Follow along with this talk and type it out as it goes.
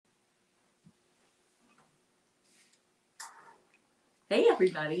Hey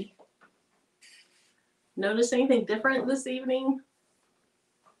everybody. Notice anything different this evening?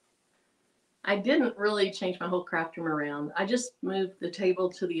 I didn't really change my whole craft room around. I just moved the table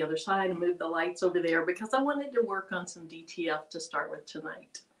to the other side and moved the lights over there because I wanted to work on some DTF to start with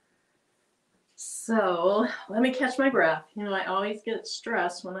tonight. So let me catch my breath. You know, I always get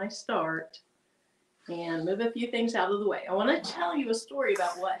stressed when I start and move a few things out of the way. I want to tell you a story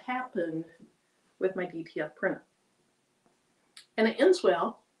about what happened with my DTF printer. And it ends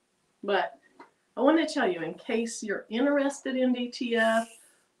well, but I want to tell you, in case you're interested in DTF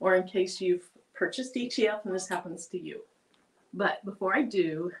or in case you've purchased DTF and this happens to you. But before I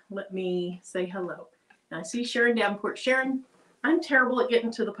do, let me say hello. Now, I see Sharon Davenport. Sharon, I'm terrible at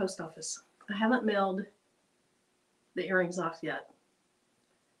getting to the post office. I haven't mailed the earrings off yet.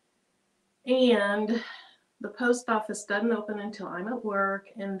 And the post office doesn't open until I'm at work,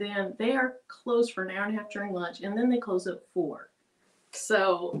 and then they are closed for an hour and a half during lunch, and then they close at 4.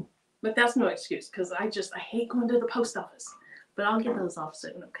 So, but that's no excuse because I hate going to the post office. But I'll get those off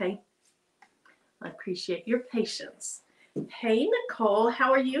soon, okay? I appreciate your patience. Hey, Nicole,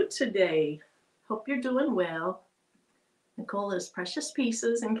 how are you today? Hope you're doing well. Nicole is Precious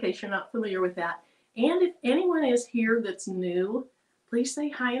Pieces, in case you're not familiar with that. And if anyone is here that's new, please say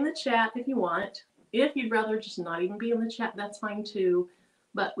hi in the chat if you want. If you'd rather just not even be in the chat, that's fine too.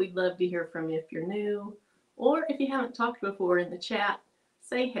 But we'd love to hear from you if you're new. Or if you haven't talked before in the chat,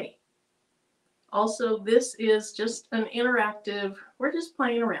 say hey. Also, this is just an interactive, we're just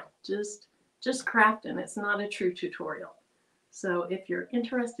playing around, just crafting. It's not a true tutorial. So if you're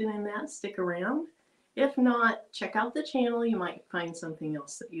interested in that, stick around. If not, check out the channel. You might find something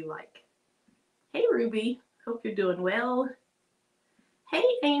else that you like. Hey, Ruby. Hope you're doing well. Hey,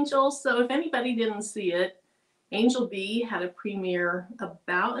 Angel. So if anybody didn't see it, Angel B had a premiere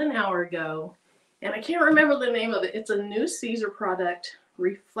about an hour ago. And I can't remember the name of it. It's a new Caesar product,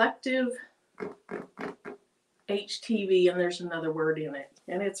 Reflective HTV, and there's another word in it.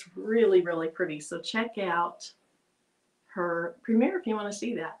 And it's really, really pretty. So check out her premiere if you want to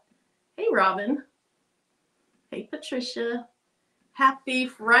see that. Hey, Robin. Hey, Patricia. Happy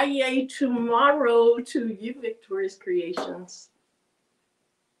Friday tomorrow to you, Victorious Creations.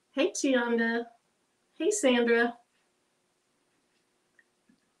 Hey, Tianda. Hey, Sandra.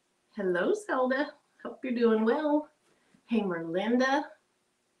 Hello, Zelda. Hope you're doing well. Hey, Merlinda.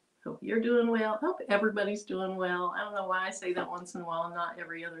 Hope you're doing well. Hope everybody's doing well. I don't know why I say that once in a while and not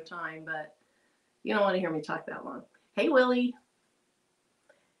every other time, but you don't want to hear me talk that long. Hey, Willie.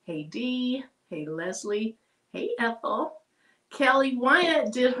 Hey, Dee. Hey, Leslie. Hey, Ethel. Kelly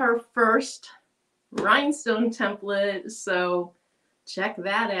Wyatt did her first rhinestone template, so check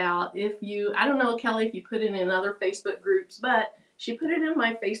that out. I don't know, Kelly, if you put it in other Facebook groups, but she put it in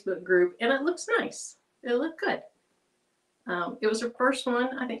my Facebook group, and it looks nice. It looked good. It was her first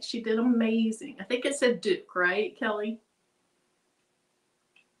one. I think she did amazing. I think it said Duke, right, Kelly?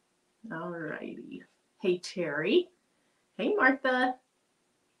 All righty. Hey, Terry. Hey, Martha.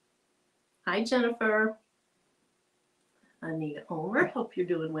 Hi, Jennifer. Anita Omer. Hope you're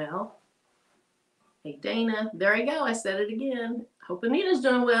doing well. Hey, Dana. There I go. I said it again. Hope Anita's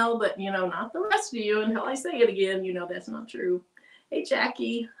doing well, but, not the rest of you. Until I say it again, that's not true. Hey,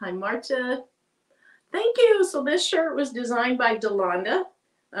 Jackie. Hi, Marta. Thank you. So this shirt was designed by Delonda.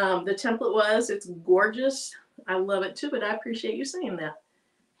 The template was. It's gorgeous. I love it too, but I appreciate you saying that.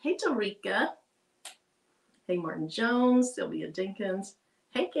 Hey, Tarika. Hey, Martin Jones. Sylvia Dinkins.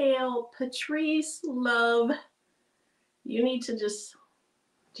 Hey, Gail. Patrice. Love. You need to just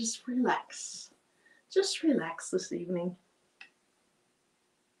relax. Just relax this evening.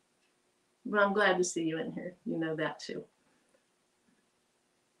 But I'm glad to see you in here. You know that too.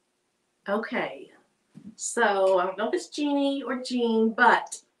 Okay. So I don't know if it's Jeannie or Jean,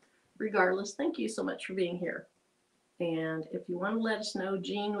 but regardless, thank you so much for being here. And if you want to let us know,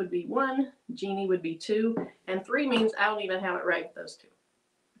 Jean would be 1, Jeannie would be 2, and 3 means I don't even have it right with those 2.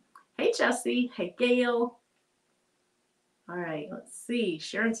 Hey, Jessie. Hey, Gail. All right, let's see.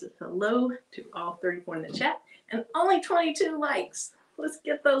 Sharon says hello to all 34 in the chat, and only 22 likes. Let's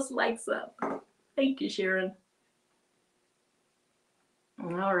get those likes up. Thank you, Sharon.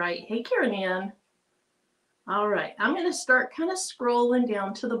 All right. Hey, Karen Ann. All right, I'm going to start kind of scrolling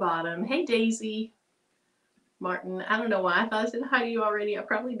down to the bottom. Hey, Daisy. Martin, I don't know why I thought I said hi to you already. I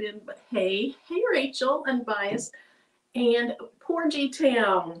probably did, but hey. Hey, Rachel, Unbiased. And Porgy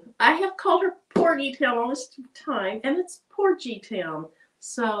Town. I have called her Porgy Town all this time, and it's Porgy Town.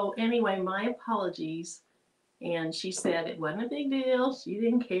 So anyway, my apologies. And she said it wasn't a big deal. She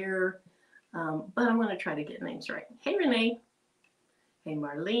didn't care. But I'm going to try to get names right. Hey, Renee. Hey,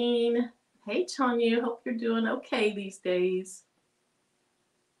 Marlene. Hey, Tanya. Hope you're doing okay these days.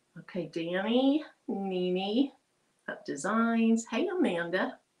 Okay, Danny, Nene, Up Designs. Hey,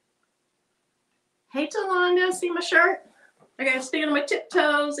 Amanda. Hey, Talonda, see my shirt? I gotta stand on my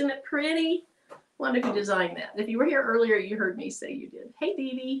tiptoes. Isn't it pretty? Wonder who designed that. If you were here earlier, you heard me say you did. Hey,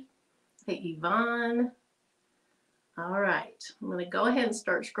 Dee Dee. Hey, Yvonne. All right, I'm gonna go ahead and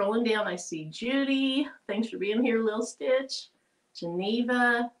start scrolling down. I see Judy. Thanks for being here, Lil Stitch.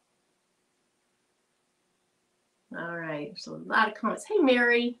 Geneva. All right, so a lot of comments. Hey,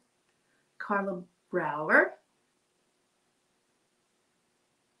 Mary. Carla Brower.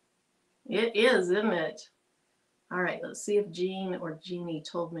 It is, isn't it? All right, let's see if Jean or Jeannie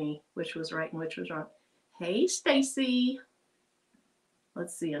told me which was right and which was wrong. Hey, Stacy.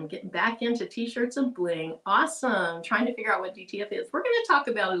 Let's see, I'm getting back into t-shirts and bling. Awesome. Trying to figure out what DTF is. We're going to talk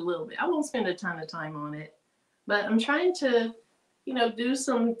about it a little bit. I won't spend a ton of time on it, but I'm trying to, you know, do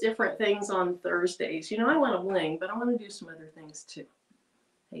some different things on Thursdays. You know, I want to bling, but I want to do some other things too.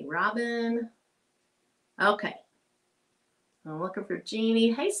 Hey, Robin. Okay. I'm looking for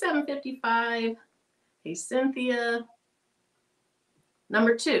Jeannie. Hey, 755. Hey, Cynthia.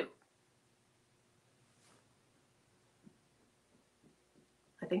 Number 2.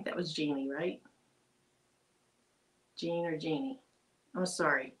 I think that was Jeannie, right? Jean or Jeannie? I'm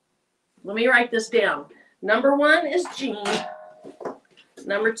sorry. Let me write this down. Number 1 is Jean.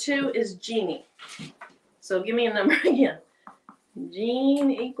 Number 2 is Jeannie. So give me a number again.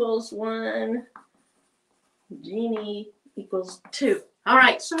 Jean equals 1. Jeannie equals 2. All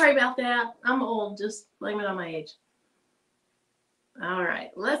right, sorry about that. I'm old. Just blame it on my age. All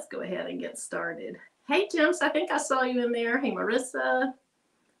right, let's go ahead and get started. Hey, James, I think I saw you in there. Hey, Marissa.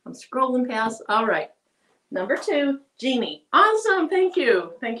 I'm scrolling past. All right, number 2, Jeannie. Awesome, thank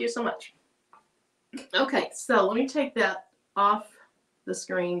you. Thank you so much. Okay, so let me take that off the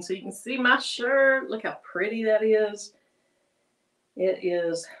screen so you can see my shirt. Look how pretty that is. It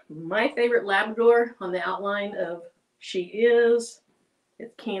is my favorite Labrador on the outline of She Is.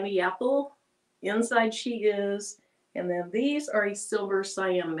 It's candy apple. Inside She Is. And then these are a silver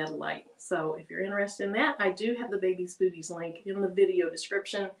cyan metalite. So if you're interested in that, I do have the Baby's Booties link in the video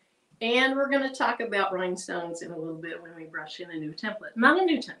description. And we're going to talk about rhinestones in a little bit when we brush in a new template. Not a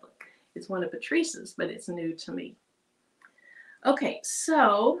new template. It's one of Patrice's, but it's new to me. Okay,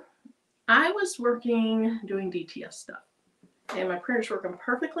 so I was doing DTF stuff. And my printer's working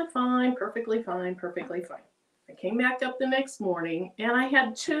perfectly fine, perfectly fine, perfectly fine. I came back up the next morning and I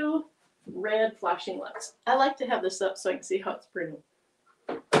had 2 red flashing lights. I like to have this up so I can see how it's printing.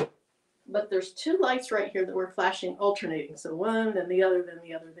 But there's 2 lights right here that were flashing alternating. So one, then the other, then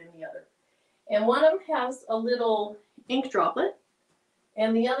the other, then the other. And one of them has a little ink droplet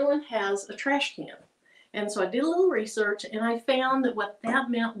and the other one has a trash can. And so I did a little research and I found that what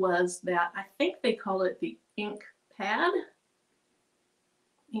that meant was that I think they call it the ink pad.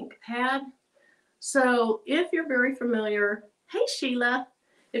 Ink pad. So if you're very familiar, hey Sheila,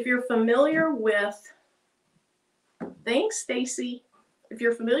 if you're familiar with, thanks Stacy, if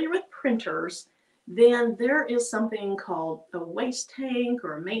you're familiar with printers, then there is something called a waste tank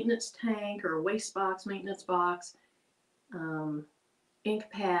or a maintenance tank or a waste box, maintenance box, ink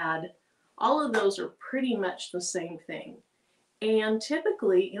pad. All of those are pretty much the same thing. And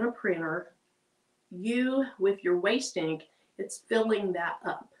typically in a printer, you, with your waste ink, it's filling that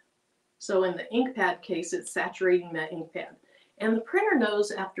up. So in the ink pad case, it's saturating that ink pad. And the printer knows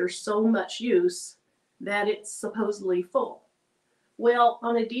after so much use that it's supposedly full. Well,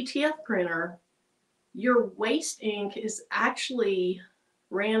 on a DTF printer, your waste ink is actually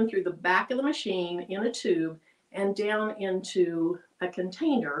ran through the back of the machine in a tube and down into a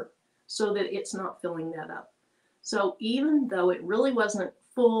container so that it's not filling that up. So even though it really wasn't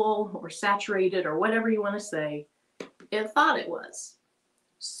full or saturated or whatever you want to say, it thought it was.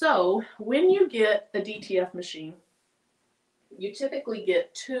 So when you get a DTF machine, you typically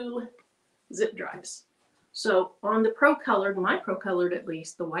get 2 zip drives. So on the Pro Colored, my Pro Colored at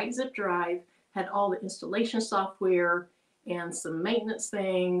least, the white zip drive had all the installation software and some maintenance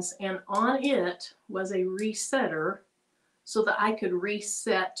things, and on it was a resetter so that I could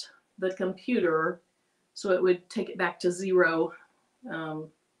reset the computer so it would take it back to zero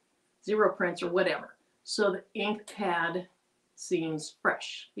prints or whatever. So the ink pad seems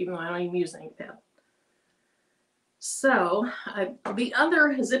fresh, even though I don't even use the ink pad. So the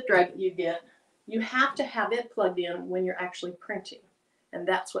other zip drive that you get, you have to have it plugged in when you're actually printing. And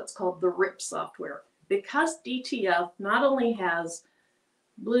that's what's called the RIP software. Because DTF not only has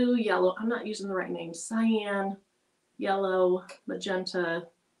blue, yellow, I'm not using the right name, cyan, yellow, magenta,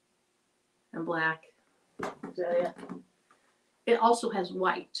 and black. Is that it? It also has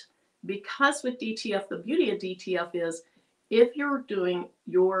white. Because with DTF, the beauty of DTF is if you're doing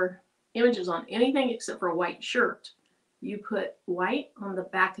your images on anything except for a white shirt, you put white on the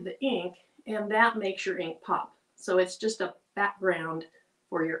back of the ink, and that makes your ink pop. So it's just a background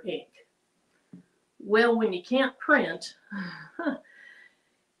for your ink. Well, when you can't print,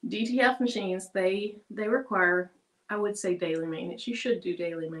 DTF machines, they require, I would say, daily maintenance. You should do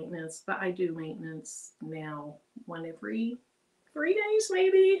daily maintenance, but I do maintenance now one every 3 days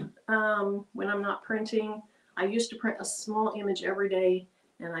maybe, when I'm not printing. I used to print a small image every day,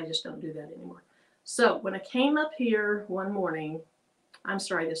 and I just don't do that anymore. So when I came up here one morning, I'm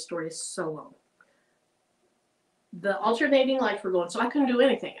sorry, this story is so long. The alternating lights were going, so I couldn't do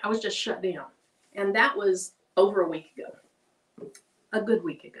anything. I was just shut down. And that was over a week ago. A good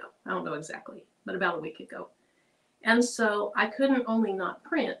week ago. I don't know exactly, but about a week ago. And so I couldn't only not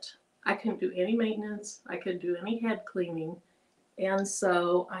print, I couldn't do any maintenance, I couldn't do any head cleaning. And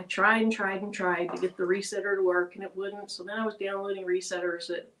so I tried and tried and tried to get the resetter to work, and it wouldn't. So then I was downloading resetters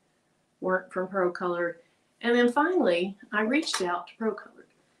that weren't from ProColored. And then finally, I reached out to ProColored.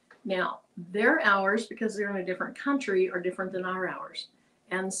 Now, their hours, because they're in a different country, are different than our hours.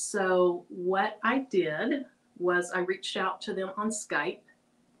 And so what I did was I reached out to them on Skype,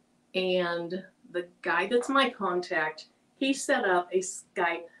 and the guy that's my contact, he set up a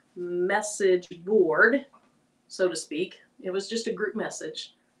Skype message board, so to speak. It was just a group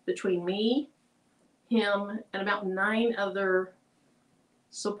message between me, him, and about 9 other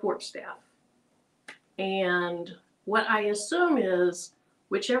support staff. And what I assume is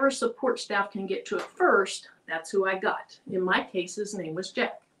whichever support staff can get to it first, that's who I got. In my case, his name was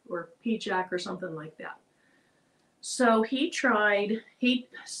Jack, or P. Jack, or something like that. So he tried,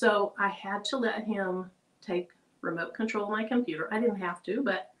 so I had to let him take remote control of my computer. I didn't have to,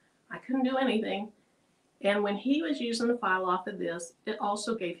 but I couldn't do anything. And when he was using the file off of this, it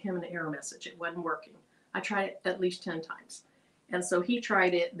also gave him an error message. It wasn't working. I tried it at least 10 times. And so he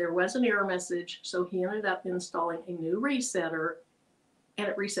tried it. There was an error message. So he ended up installing a new resetter, and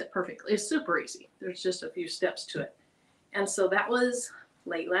it reset perfectly. It's super easy. There's just a few steps to it. And so that was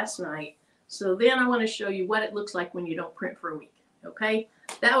late last night. So then I want to show you what it looks like when you don't print for a week. Okay?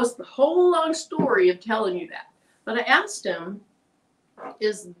 That was the whole long story of telling you that. But I asked him,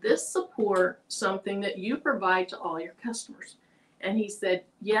 is this support something that you provide to all your customers? And he said,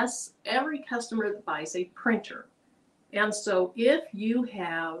 yes, every customer that buys a printer. And so if you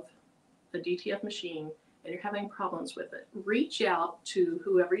have a DTF machine and you're having problems with it, reach out to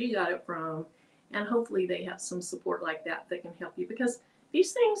whoever you got it from, and hopefully they have some support like that that can help you, because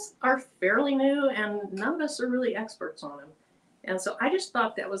these things are fairly new and none of us are really experts on them. And so I just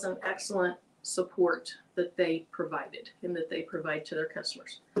thought that was an excellent support that they provided and that they provide to their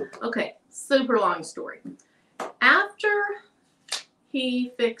customers. Okay, super long story. After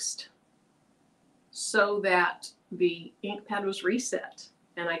he fixed so that the ink pad was reset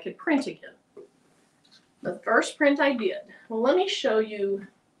and I could print again, the first print I did, well, let me show you,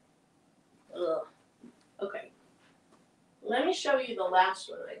 okay, let me show you the last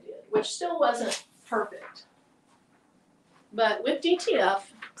one I did, which still wasn't perfect. But with DTF,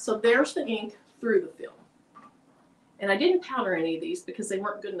 so there's the ink through the film. And I didn't powder any of these because they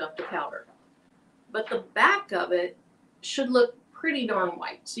weren't good enough to powder. But the back of it should look pretty darn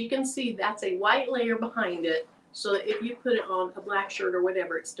white. So you can see that's a white layer behind it, so that if you put it on a black shirt or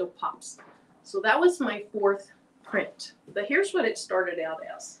whatever, it still pops. So that was my 4th print. But here's what it started out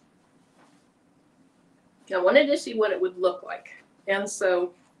as. I wanted to see what it would look like. And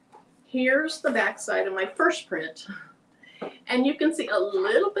so here's the back side of my first print. And you can see a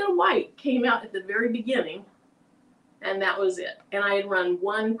little bit of white came out at the very beginning, and that was it. And I had run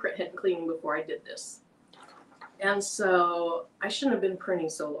 1 print head cleaning before I did this. And so I shouldn't have been printing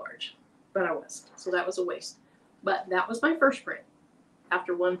so large, but I was. So that was a waste. But that was my first print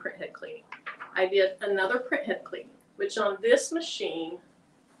after 1 print head cleaning. I did another print head cleaning, which on this machine,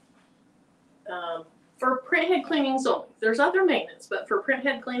 for print head cleanings only, there's other maintenance, but for print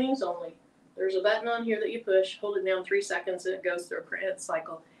head cleanings only, there's a button on here that you push, hold it down 3 seconds, and it goes through a print head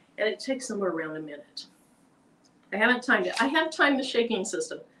cycle, and it takes somewhere around a minute. I haven't timed it. I have timed the shaking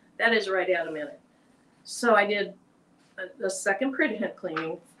system. That is right at a minute. So I did a second print head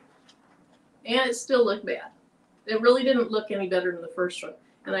cleaning, and it still looked bad. It really didn't look any better than the first one.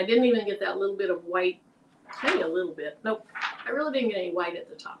 And I didn't even get that little bit of white, maybe a little bit. Nope, I really didn't get any white at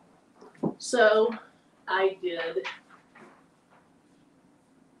the top. So I did,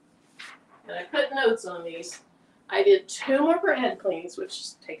 and I put notes on these. I did 2 more print head cleanings,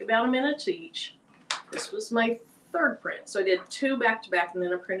 which take about a minute each. This was my 3rd print. So I did 2 back to back, and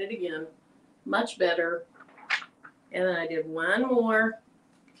then I printed again. Much better. And then I did 1 more,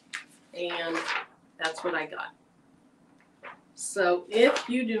 and that's what I got. So if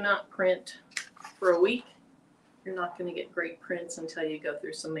you do not print for a week, you're not going to get great prints until you go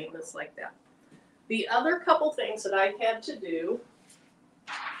through some maintenance like that. The other couple things that I've had to do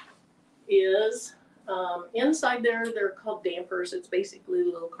is inside there, they're called dampers. It's basically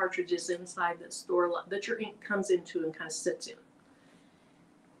little cartridges inside that store that your ink comes into and kind of sits in.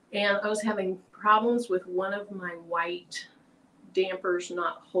 And I was having problems with one of my white dampers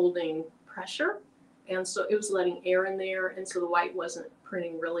not holding pressure. And so it was letting air in there, and so the white wasn't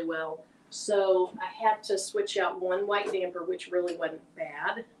printing really well. So I had to switch out one white damper, which really wasn't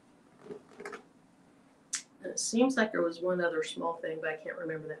bad. And it seems like there was one other small thing, but I can't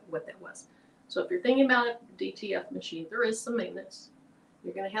remember what that was. So if you're thinking about a DTF machine, there is some maintenance.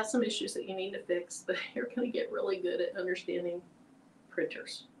 You're going to have some issues that you need to fix, but you're going to get really good at understanding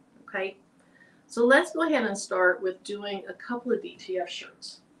printers. Okay? So let's go ahead and start with doing a couple of DTF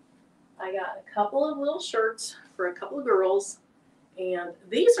shirts. I got a couple of little shirts for a couple of girls, and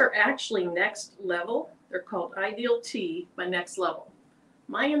these are actually Next Level. They're called Ideal T by Next Level.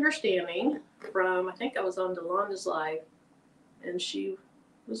 My understanding from, I think I was on Delonda's Live, and she,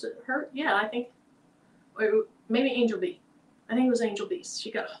 was it her? Yeah, I think, or maybe Angel B. I think it was Angel B.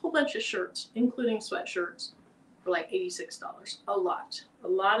 She got a whole bunch of shirts, including sweatshirts, for like $86. A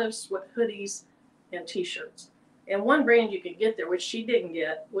lot of sweat hoodies and t-shirts. And one brand you could get there, which she didn't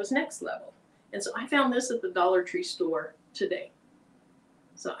get, was Next Level. And so I found this at the Dollar Tree store today.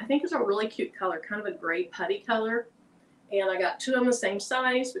 So I think it's a really cute color, kind of a gray putty color. And I got two of them the same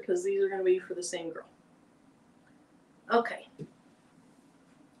size because these are going to be for the same girl. Okay.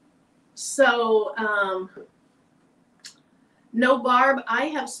 So, no, Barb, I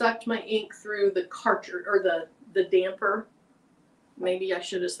have sucked my ink through the cartridge or the damper. Maybe I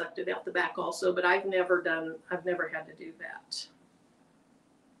should have sucked it out the back also, but I've never had to do that.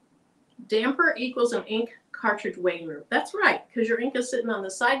 Damper equals an ink cartridge waiting room. That's right, because your ink is sitting on the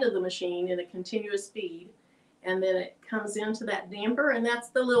side of the machine in a continuous feed, and then it comes into that damper, and that's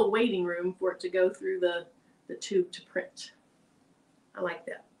the little waiting room for it to go through the tube to print. I like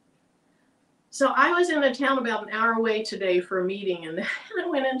that. So I was in a town about an hour away today for a meeting, and I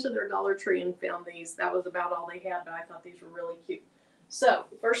went into their Dollar Tree and found these. That was about all they had, but I thought these were really cute. So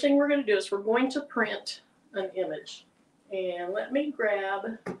the first thing we're going to do is we're going to print an image. And let me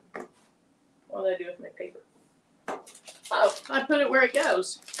grab, what did I do with my paper? Oh, I put it where it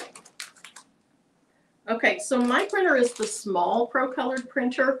goes. Okay, so my printer is the small Pro Colored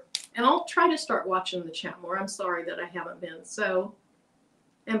printer, and I'll try to start watching the chat more. I'm sorry that I haven't been. So,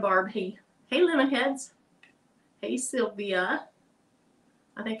 and Barb, hey Lemonheads. Hey Sylvia.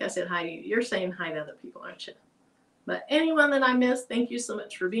 I think I said hi to you. You're saying hi to other people, aren't you? But anyone that I missed, thank you so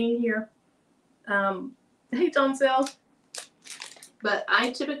much for being here. Hey, Toncel. But I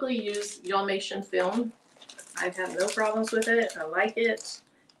typically use Dalmatian film. I've had no problems with it. I like it.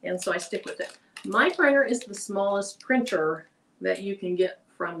 And so I stick with it. My printer is the smallest printer that you can get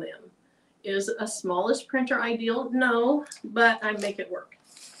from them. Is a smallest printer ideal? No, but I make it work.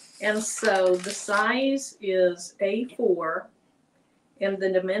 And so the size is A4, and the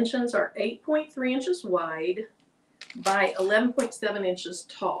dimensions are 8.3 inches wide by 11.7 inches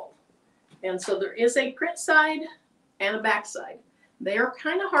tall. And so there is a print side and a back side. They are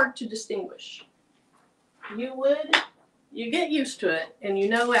kind of hard to distinguish. You get used to it, and you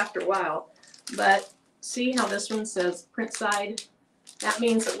know after a while, but see how this one says print side? That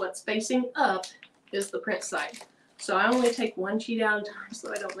means that what's facing up is the print side. So I only take one sheet at a time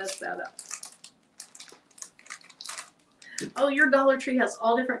so I don't mess that up. Oh, your Dollar Tree has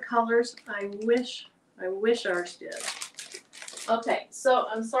all different colors. I wish ours did. Okay, so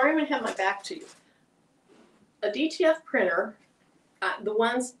I'm sorry I'm going to have my back to you. A DTF printer, the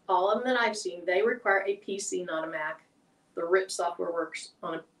ones, all of them that I've seen, they require a PC, not a Mac. The RIP software works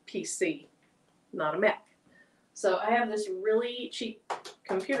on a PC, not a Mac. So I have this really cheap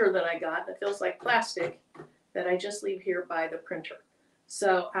computer that I got that feels like plastic that I just leave here by the printer.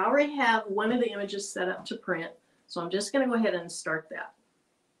 So I already have one of the images set up to print. So I'm just going to go ahead and start that.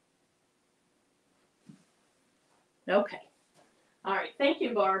 Okay. All right. Thank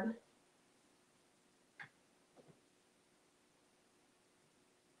you, Barb.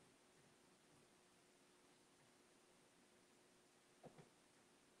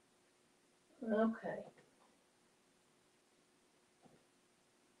 Okay.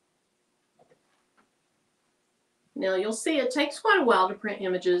 Now you'll see it takes quite a while to print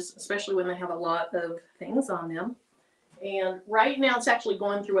images, especially when they have a lot of things on them. And right now it's actually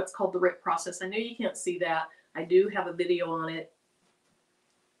going through what's called the RIP process. I know you can't see that. I do have a video on it.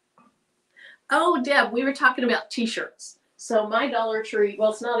 Oh, Deb, we were talking about t-shirts. So my Dollar Tree,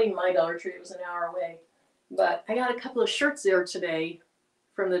 well, it's not even my Dollar Tree, it was an hour away. But I got a couple of shirts there today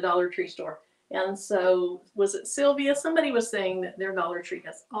from the Dollar Tree store. And so, was it Sylvia? Somebody was saying that their Dollar Tree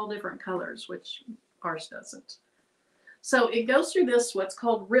has all different colors, which ours doesn't. So it goes through this, what's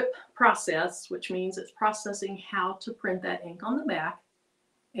called RIP process, which means it's processing how to print that ink on the back.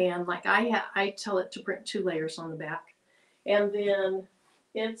 And like I tell it to print 2 layers on the back. And then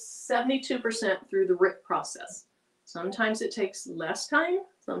it's 72% through the RIP process. Sometimes it takes less time,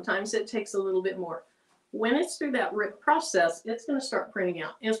 sometimes it takes a little bit more. When it's through that RIP process, it's going to start printing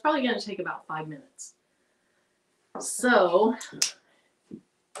out. And it's probably going to take about 5 minutes. So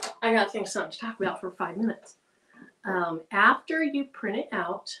I got to think of something to talk about for 5 minutes. After you print it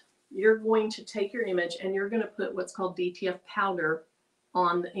out, you're going to take your image and you're going to put what's called DTF powder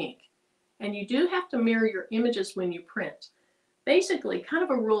on the ink. And you do have to mirror your images when you print. Basically, kind of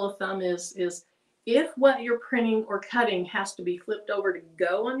a rule of thumb is if what you're printing or cutting has to be flipped over to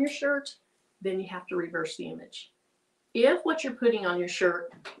go on your shirt, then you have to reverse the image. If what you're putting on your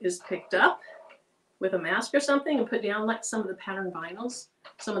shirt is picked up with a mask or something and put down, like some of the pattern vinyls,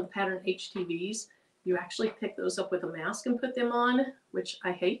 some of the pattern HTVs, you actually pick those up with a mask and put them on, which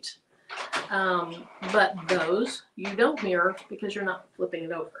I hate. But those you don't mirror because you're not flipping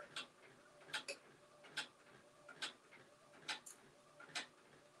it over.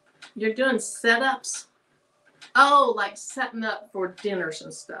 You're doing setups. Oh, like setting up for dinners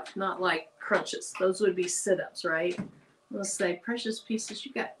and stuff, not like crunches. Those would be sit-ups, right? Let's say, precious pieces,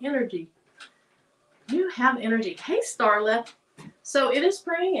 you got energy. You have energy. Hey, Starla. So it is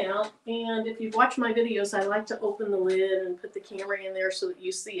spraying out, and if you've watched my videos, I like to open the lid and put the camera in there so that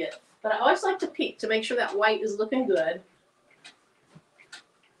you see it. But I always like to peek to make sure that white is looking good.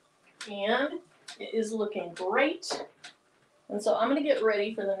 And it is looking great. And so I'm going to get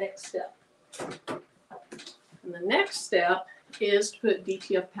ready for the next step. And the next step is to put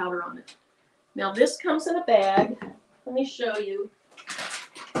DTF powder on it. Now this comes in a bag. Let me show you.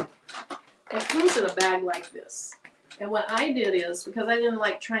 It comes in a bag like this. And what I did is, because I didn't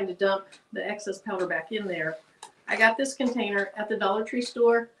like trying to dump the excess powder back in there, I got this container at the Dollar Tree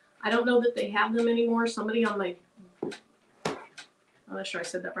store. I don't know that they have them anymore. Somebody on my, I'm not sure I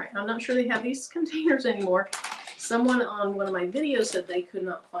said that right. I'm not sure they have these containers anymore. Someone on one of my videos said they could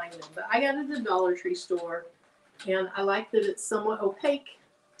not find them. But I got it at the Dollar Tree store. And I like that it's somewhat opaque,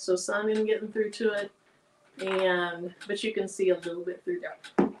 so sun isn't getting through to it. But you can see a little bit through there.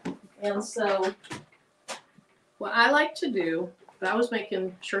 And so what I like to do, but I was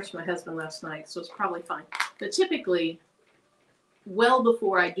making shirts for my husband last night, so it's probably fine. But typically, well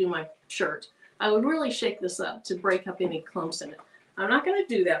before I do my shirt, I would really shake this up to break up any clumps in it. I'm not going to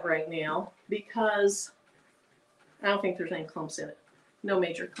do that right now because I don't think there's any clumps in it. No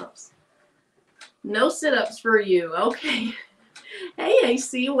major clumps. No sit-ups for you. Okay. Hey,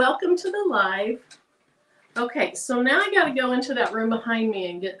 AC, welcome to the live. Okay, so now I got to go into that room behind me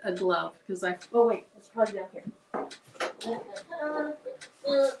and get a glove because oh wait, it's probably down here.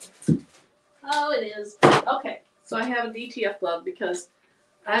 Oh, it is. Okay, so I have a DTF glove because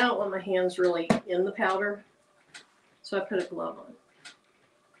I don't want my hands really in the powder, so I put a glove on.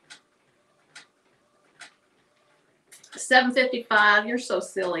 7:55. You're so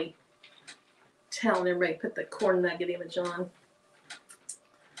silly. Telling everybody to put the corn nugget image on.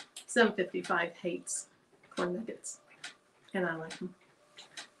 7:55 hates corn nuggets, and I like them.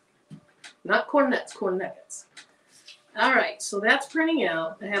 Not corn nuts, corn nuggets. All right, so that's printing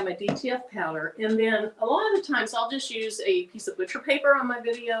out. I have my DTF powder, and then a lot of the times I'll just use a piece of butcher paper on my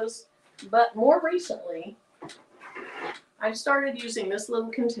videos, but more recently, I've started using this little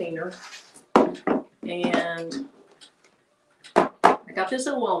container, and I got this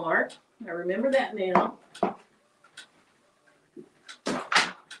at Walmart. I remember that now.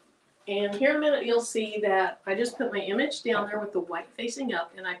 And here in a minute, you'll see that I just put my image down there with the white facing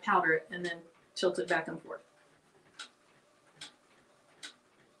up, and I powder it and then tilt it back and forth.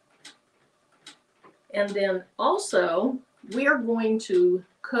 And then also, we are going to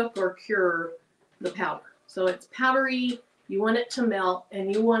cook or cure the powder. So it's powdery, you want it to melt,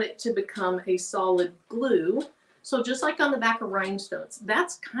 and you want it to become a solid glue. So just like on the back of rhinestones,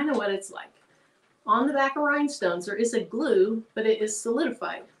 that's kind of what it's like. On the back of rhinestones, there is a glue, but it is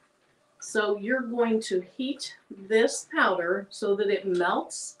solidified. So you're going to heat this powder so that it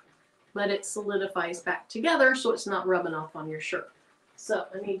melts, but it solidifies back together so it's not rubbing off on your shirt. So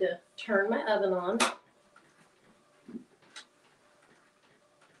I need to turn my oven on.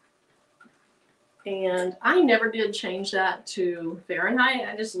 And I never did change that to Fahrenheit.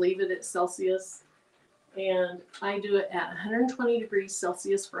 I just leave it at Celsius. And I do it at 120 degrees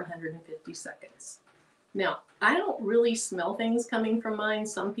Celsius for 150 seconds. Now, I don't really smell things coming from mine.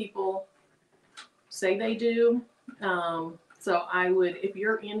 Some people say they do. So I would, if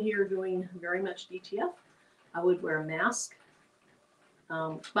you're in here doing very much DTF, I would wear a mask.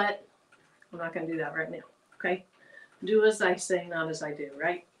 But I'm not going to do that right now. Okay? Do as I say, not as I do,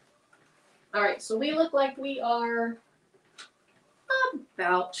 right? All right, so we look like we are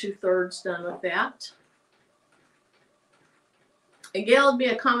about 2/3 done with that. Again, it'd be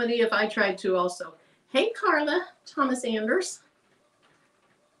a comedy if I tried to also. Hey, Carla, Thomas Anders.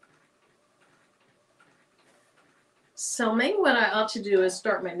 So maybe what I ought to do is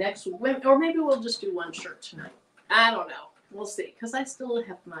start my next one, or maybe we'll just do one shirt tonight. I don't know. We'll see, because I still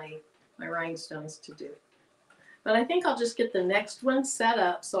have my rhinestones to do. But I think I'll just get the next one set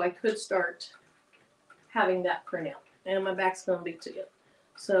up so I could start having that print out. And my back's going to be to you.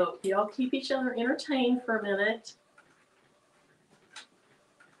 So y'all keep each other entertained for a minute.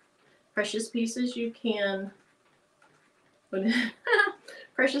 Precious Pieces, you can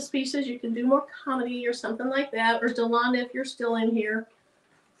Precious Pieces, you can do more comedy or something like that. Or Delonda, if you're still in here,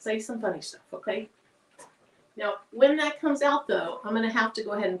 say some funny stuff, okay? Now, when that comes out, though, I'm going to have to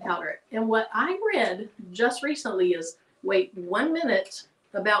go ahead and powder it. And what I read just recently is wait 1 minute,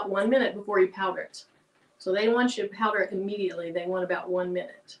 about 1 minute before you powder it. So they want you to powder it immediately. They want about 1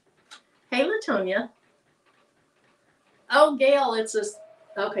 minute. Hey, Latonia. Oh, Gail, it's just,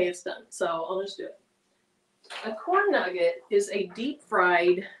 okay, it's done. So I'll just do it. A corn nugget is a deep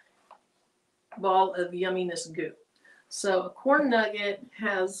fried ball of yumminess goo. So a corn nugget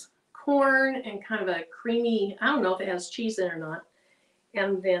has corn and kind of a creamy, I don't know if it has cheese in it or not.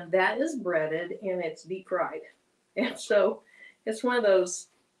 And then that is breaded and it's deep fried. And so it's one of those,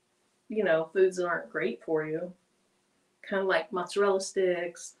 you know, foods that aren't great for you. Kind of like mozzarella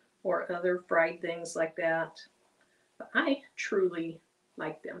sticks or other fried things like that. But I truly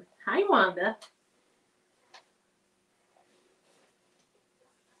like them. Hi, Wanda.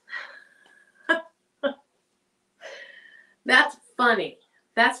 That's funny.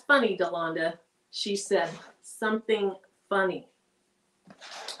 That's funny, Delonda. She said something funny.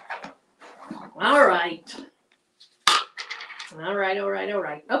 All right. All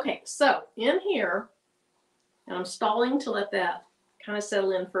right. Okay, so in here, and I'm stalling to let that kind of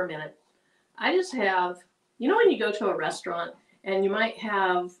settle in for a minute. I just have, you know, when you go to a restaurant and you might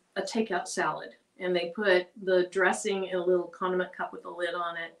have a takeout salad and they put the dressing in a little condiment cup with a lid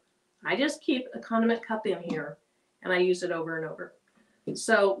on it. I just keep a condiment cup in here and I use it over and over.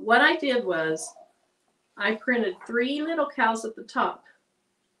 So what I did was I printed 3 little cows at the top.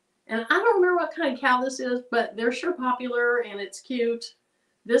 And I don't remember what kind of cow this is, but they're sure popular and it's cute.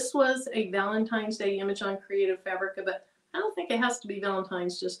 This was a Valentine's Day image on Creative Fabrica, but I don't think it has to be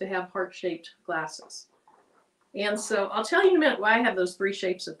Valentine's just to have heart-shaped glasses. And so I'll tell you in a minute why I have those 3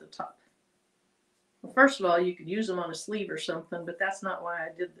 shapes at the top. Well, first of all, you could use them on a sleeve or something, but that's not why I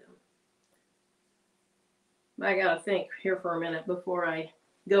did them. I got to think here for a minute before I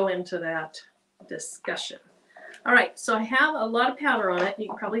go into that discussion. All right, so I have a lot of powder on it. You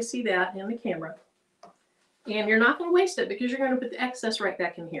can probably see that in the camera. And you're not going to waste it because you're going to put the excess right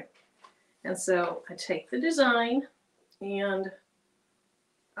back in here. And so I take the design and,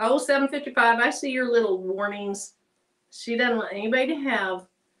 oh, 755, I see your little warnings. She doesn't want anybody to have,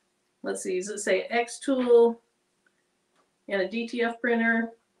 let's see, does it say X tool and a DTF printer?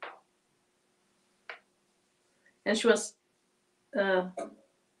 And she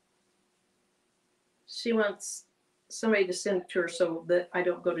wants somebody to send it to her so that I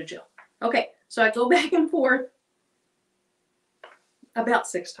don't go to jail. Okay, so I go back and forth about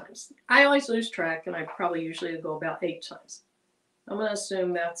 6 times. I always lose track, and I probably usually go about 8 times. I'm going to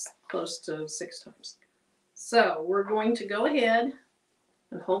assume that's close to 6 times. So we're going to go ahead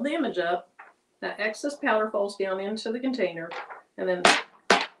and hold the image up. That excess powder falls down into the container, and then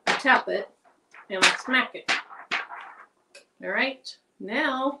I tap it and I smack it. All right,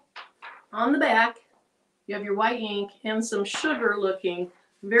 now on the back, you have your white ink and some sugar looking,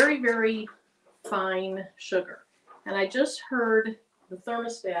 very, very fine sugar. And I just heard the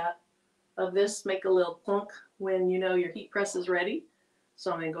thermostat of this make a little plunk when you know your heat press is ready.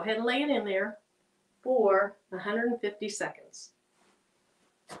 So I'm going to go ahead and lay it in there for 150 seconds.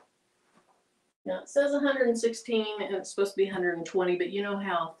 Now it says 116 and it's supposed to be 120, but you know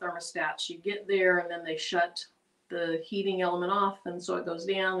how thermostats, you get there and then they shut the heating element off, and so it goes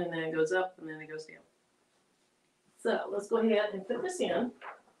down and then it goes up and then it goes down. So let's go ahead and put this in.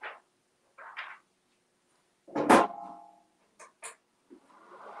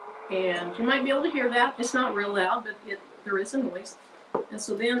 And you might be able to hear that. It's not real loud, but there is a noise. And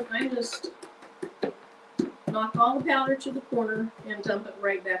so then I just knock all the powder to the corner and dump it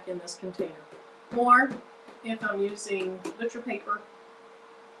right back in this container. Or if I'm using butcher paper,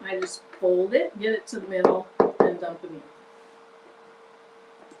 I just fold it, get it to the middle, and dump it in.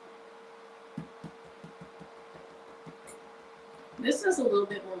 This is a little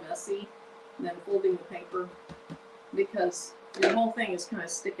bit more messy than folding the paper because the whole thing is kind of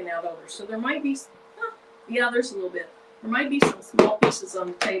sticking out over. So there might be, yeah, there's a little bit. There might be some small pieces on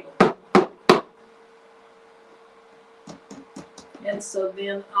the table. And so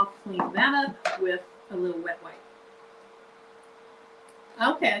then I'll clean that up with a little wet wipe.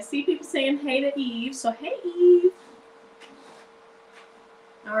 Okay, I see people saying hey to Eve. So hey, Eve.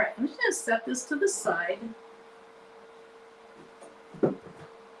 All right, I'm just going to set this to the side.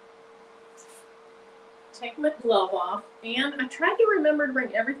 Take my glove off, and I tried to remember to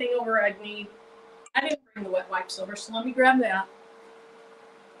bring everything over I'd need. I didn't bring the wet wipes over, so let me grab that.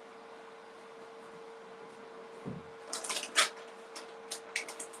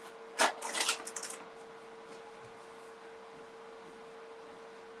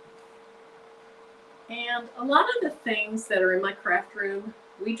 And a lot of the things that are in my craft room,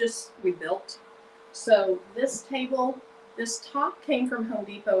 we built. So this table, this top came from Home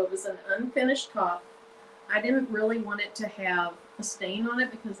Depot. It was an unfinished top. I didn't really want it to have a stain on it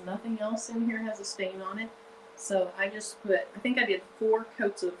because nothing else in here has a stain on it. So I just put, I think I did 4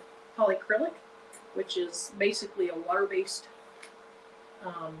 coats of polyacrylic, which is basically a water-based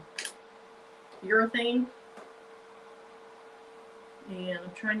urethane. And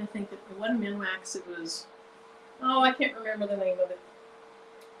I'm trying to think, it wasn't Minwax, it was, oh, I can't remember the name of it.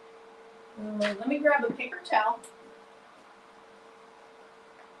 Let me grab a paper towel.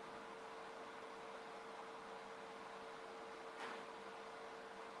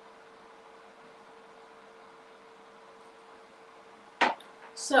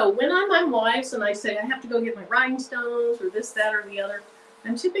 So when I'm on lives and I say I have to go get my rhinestones or this, that, or the other,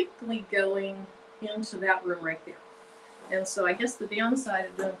 I'm typically going into that room right there. And so I guess the downside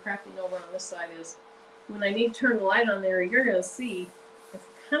of doing crafting over on this side is when I need to turn the light on there, you're going to see it's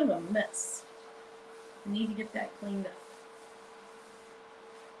kind of a mess. I need to get that cleaned up.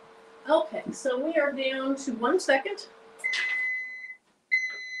 Okay, so we are down to 1 second.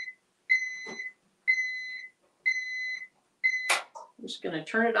 I'm just going to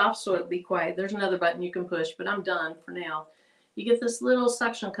turn it off so it'll be quiet. There's another button you can push, but I'm done for now. You get this little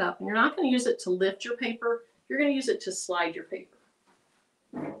suction cup, and you're not going to use it to lift your paper. You're going to use it to slide your paper.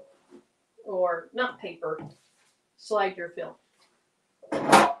 Or not paper, slide your film.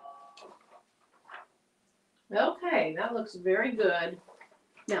 Okay, that looks very good.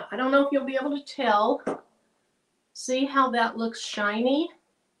 Now, I don't know if you'll be able to tell. See how that looks shiny?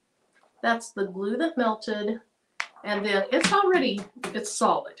 That's the glue that melted. And then it's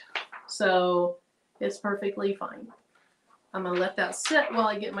solid. So it's perfectly fine. I'm going to let that sit while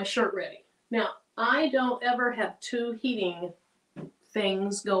I get my shirt ready. Now, I don't ever have 2 heating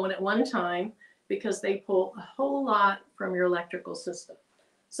things going at one time because they pull a whole lot from your electrical system.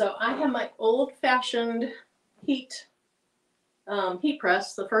 So I have my old-fashioned heat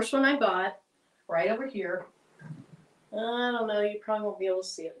press, the first one I bought, right over here. I don't know, you probably won't be able to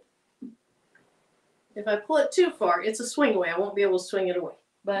see it. If I pull it too far, it's a swing away. I won't be able to swing it away.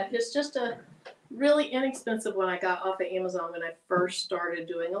 But it's just a really inexpensive one I got off of Amazon when I first started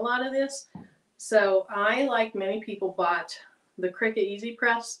doing a lot of this. So I, like many people, bought the Cricut Easy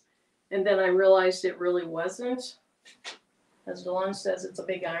Press, and then I realized it really wasn't. As Delon says, it's a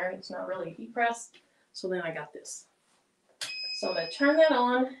big iron. It's not really a heat press. So then I got this. So I'm going to turn that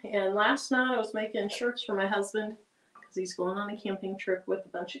on. And last night I was making shirts for my husband because he's going on a camping trip with a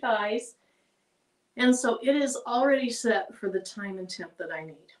bunch of guys. And so it is already set for the time and temp that I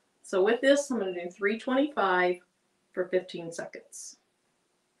need. So with this, I'm going to do 325 for 15 seconds.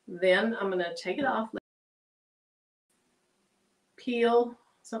 Then I'm going to take it off, peel,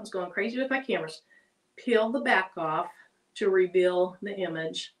 something's going crazy with my cameras, peel the back off to reveal the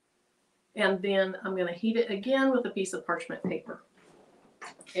image. And then I'm going to heat it again with a piece of parchment paper.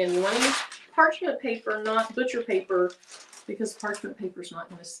 And you want to use parchment paper, not butcher paper, because parchment paper is not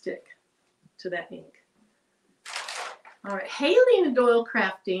going to stick to that ink. All right, hey, Lena Doyle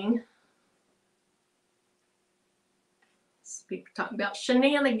Crafting. People talking about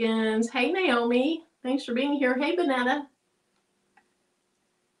shenanigans. Hey, Naomi. Thanks for being here. Hey, Banana.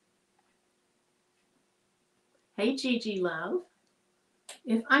 Hey, Gigi Love.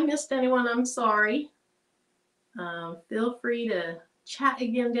 If I missed anyone, I'm sorry. Feel free to chat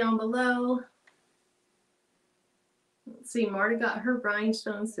again down below. Let's see, Marta got her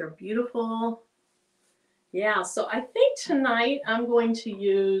rhinestones. They're beautiful. Yeah, so I think tonight I'm going to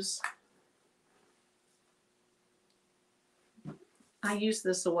use, I used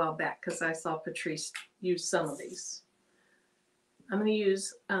this a while back because I saw Patrice use some of these. I'm going to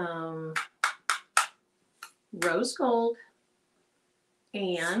use rose gold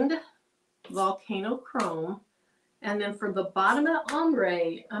and volcano chrome. And then for the bottom of the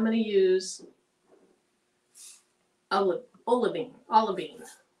ombre, I'm going to use olivine.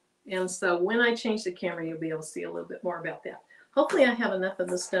 And so when I change the camera, you'll be able to see a little bit more about that. Hopefully I have enough of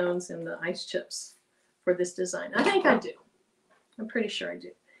the stones and the ice chips for this design. I think I do. I'm pretty sure I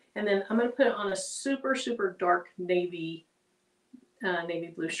do. And then I'm going to put it on a super, super dark navy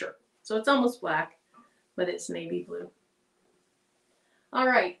blue shirt. So it's almost black, but it's navy blue. All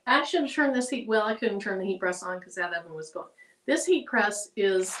right, I should have turned this heat. Well, I couldn't turn the heat press on because that oven was going. This heat press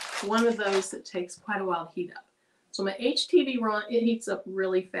is one of those that takes quite a while to heat up. So my HTV run, it heats up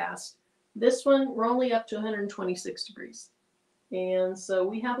really fast. This one, we're only up to 126 degrees. And so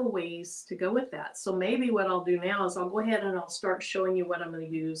we have a ways to go with that. So maybe what I'll do now is I'll go ahead and I'll start showing you what I'm going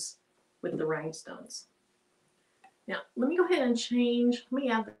to use with the rhinestones. Now, let me go ahead and change. Let me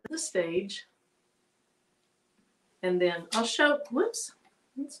add the stage. And then I'll show, whoops,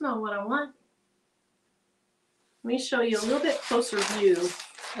 that's not what I want. Let me show you a little bit closer view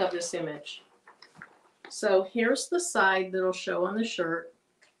of this image. So here's the side that'll show on the shirt.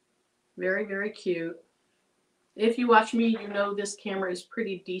 Very, very cute. If you watch me, you know this camera is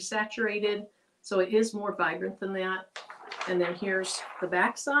pretty desaturated, so it is more vibrant than that. And then here's the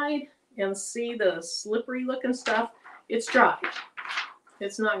back side, and see the slippery looking stuff? It's dry.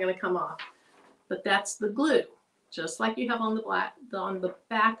 It's not going to come off. But that's the glue, just like you have on the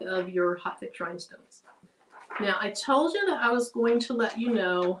back of your hot fix rhinestones. Now, I told you that I was going to let you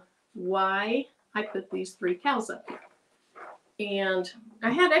know why I put these 3 cows up here. And I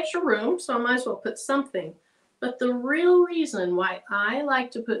had extra room, so I might as well put something. But the real reason why I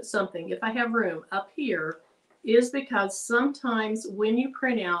like to put something, if I have room, up here is because sometimes when you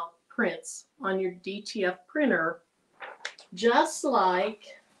print out prints on your DTF printer, just like,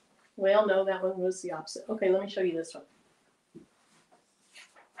 well, no, that one was the opposite. Okay, let me show you this one.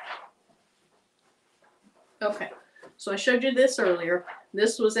 Okay, so I showed you this earlier.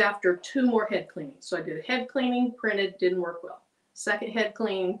 This was after 2 more head cleanings. So I did a head cleaning, printed, didn't work well. Second head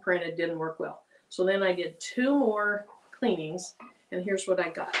cleaning, printed, didn't work well. So then I did 2 more cleanings, and here's what I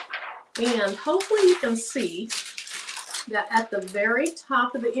got. And hopefully you can see that at the very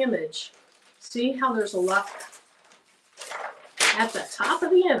top of the image, see how there's a lot, at the top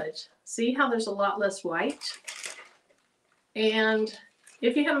of the image, see how there's a lot less white? And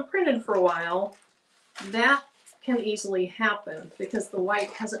if you haven't printed for a while, that can easily happen because the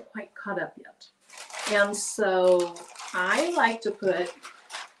white hasn't quite caught up yet. And so I like to put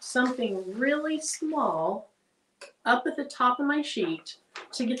something really small up at the top of my sheet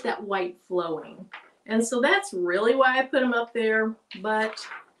to get that white flowing. And so that's really why I put them up there, but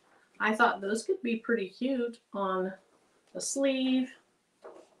I thought those could be pretty cute on a sleeve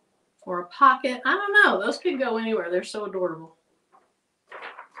or a pocket. I don't know, those could go anywhere. They're so adorable.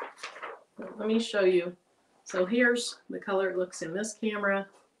 Let me show you. So here's the color it looks in this camera.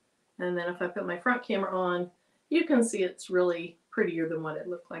 And then if I put my front camera on, you can see it's really prettier than what it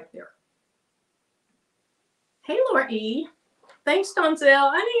looked like there. Hey, Laura E. Thanks, Donzel.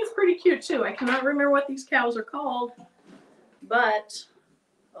 I think it's pretty cute too. I cannot remember what these cows are called, but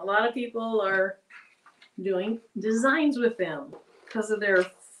a lot of people are doing designs with them because of their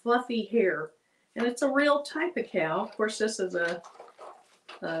fluffy hair. And it's a real type of cow. Of course, this is a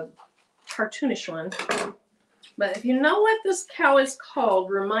cartoonish one. But if you know what this cow is called,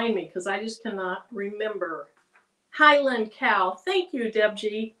 remind me, because I just cannot remember. Highland cow. Thank you, Deb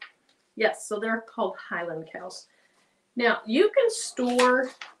G. Yes, so they're called Highland cows. Now, you can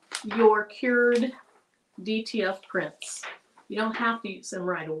store your cured DTF prints. You don't have to use them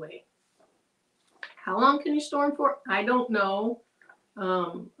right away. How long can you store them for? I don't know.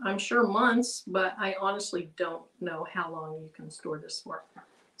 I'm sure months, but I honestly don't know how long you can store this for.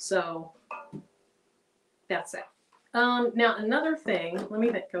 So that's it. Now, another thing, let me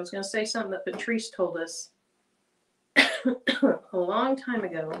think. I was going to say something that Patrice told us a long time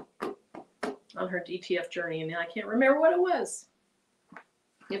ago on her DTF journey, and now I can't remember what it was.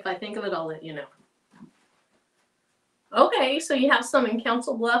 If I think of it, I'll let you know. Okay, so you have some in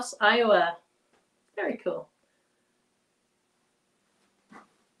Council Bluffs, Iowa. Very cool.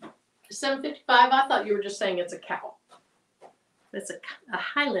 755, I thought you were just saying it's a cow. It's a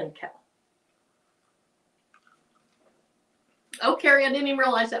Highland cow. Oh, Carrie, I didn't even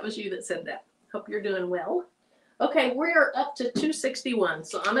realize that was you that said that. Hope you're doing well. Okay, we're up to 261,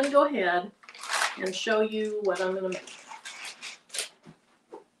 so I'm going to go ahead and show you what I'm going to make.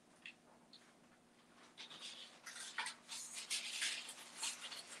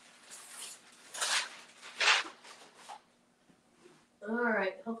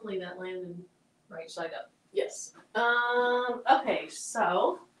 hopefully that landed right side up. Yes. Okay,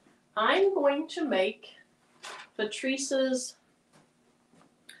 so I'm going to make Patrice's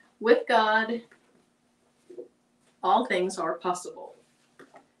With God, All Things Are Possible.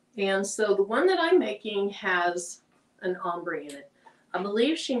 And so the one that I'm making has an ombre in it. I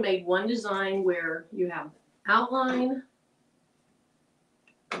believe she made one design where you have outline,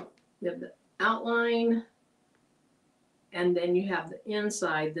 and then you have the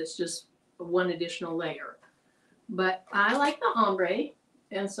inside that's just one additional layer. But I like the ombre,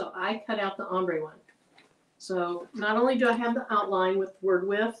 and so I cut out the ombre one. So not only do I have the outline with word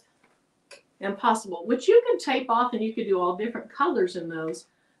with and possible, which you can tape off and you could do all different colors in those.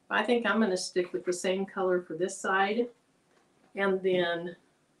 But I think I'm going to stick with the same color for this side. And then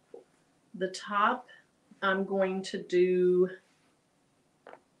the top, I'm going to do,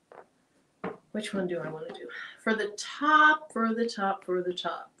 which one do I want to do? For the top, I'm going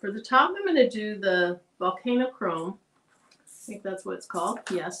to do the Volcano Chrome. I think that's what it's called.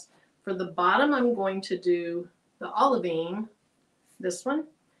 Yes. For the bottom, I'm going to do the Olivine, this one.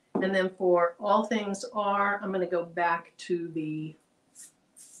 And then for All Things Are, I'm going to go back to the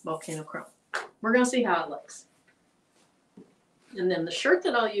Volcano Chrome. We're going to see how it looks. And then the shirt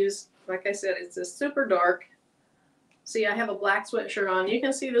that I'll use, like I said, it's this super dark. See, I have a black sweatshirt on. You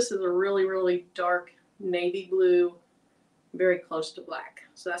can see this is a really, really dark navy blue, very close to black.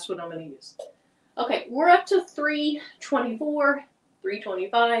 So that's what I'm going to use. Okay, we're up to 324,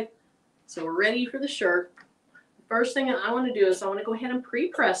 325. So we're ready for the shirt. The first thing I want to do is I want to go ahead and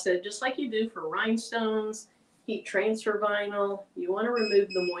pre-press it, just like you do for rhinestones, heat transfer vinyl. You want to remove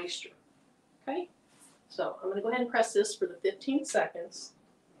the moisture. Okay? So I'm going to go ahead and press this for the 15 seconds.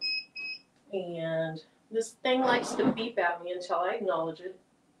 And this thing likes to beep at me until I acknowledge it.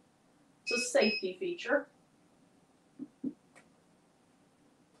 It's a safety feature.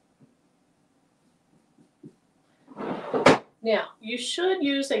 Now, you should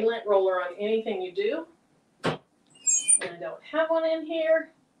use a lint roller on anything you do. And I don't have one in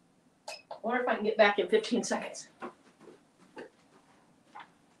here. I wonder if I can get back in 15 seconds.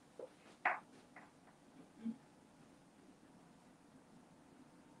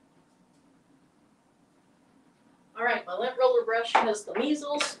 All right, my lint roller brush has the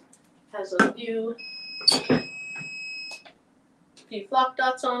measles, has a few flock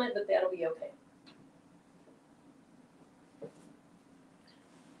dots on it, but that'll be okay.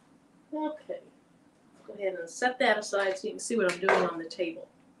 Okay, go ahead and set that aside so you can see what I'm doing on the table.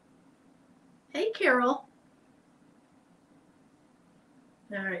 Hey, Carol.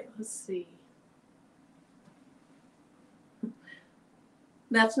 All right, let's see.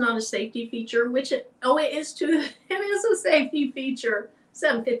 That's not a safety feature, which it is too. It is a safety feature.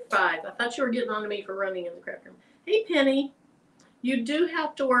 7:55. I thought you were getting on to me for running in the craft room. Hey, Penny. You do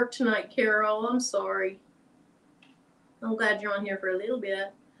have to work tonight, Carol. I'm sorry. I'm glad you're on here for a little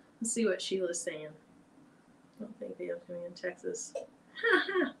bit. Let's see what Sheila's saying. I don't think they have to be in Texas.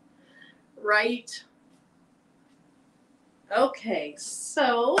 Right. Okay,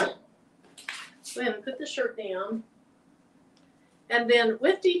 so go ahead and put the shirt down. And then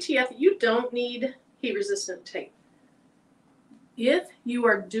with DTF, you don't need heat-resistant tape. If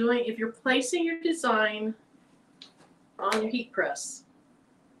you're placing your design on your heat press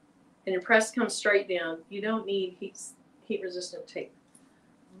and your press comes straight down, you don't need heat-resistant tape.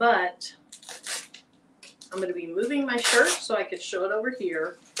 But I'm going to be moving my shirt so I could show it over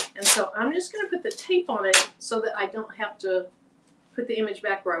here. And so I'm just going to put the tape on it so that I don't have to put the image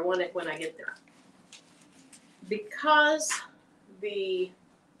back where I want it when I get there. Because the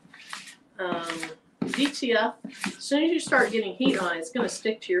DTF, as soon as you start getting heat on it, it's going to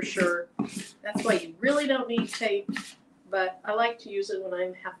stick to your shirt. That's why you really don't need tape, but I like to use it when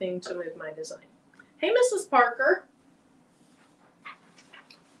I'm having to move my design. Hey, Mrs. Parker.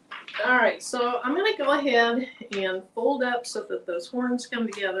 All right, so I'm going to go ahead and fold up so that those horns come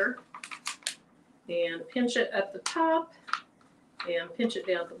together and pinch it at the top and pinch it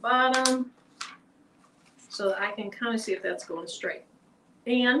down at the bottom so that I can kind of see if that's going straight.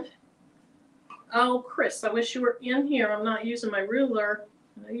 And, oh, Chris, I wish you were in here. I'm not using my ruler.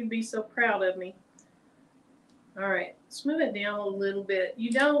 I know you'd be so proud of me. All right, let's move it down a little bit.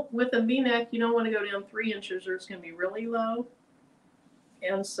 You don't, with a V-neck, you don't want to go down 3 inches or it's going to be really low.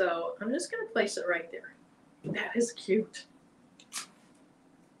 And so I'm just going to place it right there. That is cute.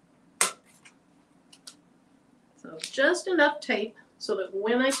 So just enough tape so that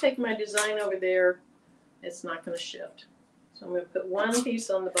when I take my design over there, it's not going to shift. So I'm going to put one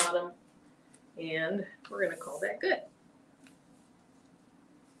piece on the bottom and we're going to call that good.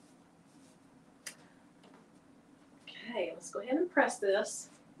 Okay, let's go ahead and press this.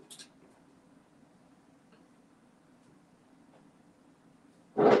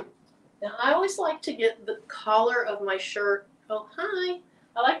 Now, I always like to get the collar of my shirt. Oh, hi.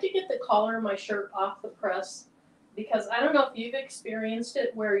 I like to get the collar of my shirt off the press because I don't know if you've experienced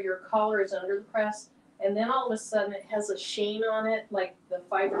it where your collar is under the press and then all of a sudden it has a sheen on it, like the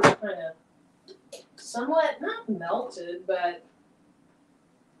fibers kind of somewhat, not melted, but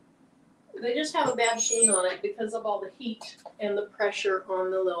they just have a bad sheen on it because of all the heat and the pressure on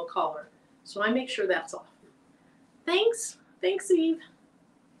the little collar. So I make sure that's off. Thanks. Thanks, Eve.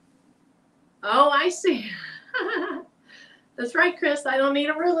 Oh, I see. That's right, Chris. I don't need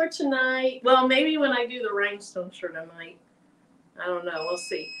a ruler tonight. Well, maybe when I do the rhinestone shirt, I might. I don't know. We'll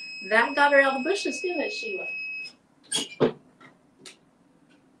see. That got her out of the bushes, didn't it, Sheila?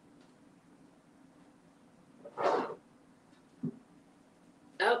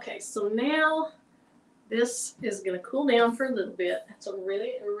 Okay, so now this is going to cool down for a little bit. It's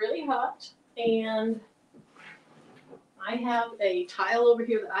really, really hot. And I have a tile over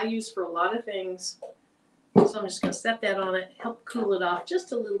here that I use for a lot of things. So I'm just going to set that on it, help cool it off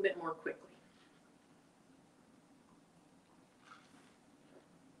just a little bit more quickly.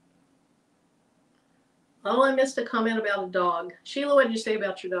 Oh, I missed a comment about a dog. Sheila, what did you say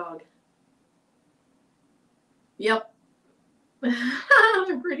about your dog? Yep.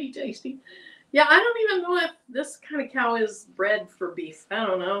 They're pretty tasty. Yeah, I don't even know if this kind of cow is bred for beef. I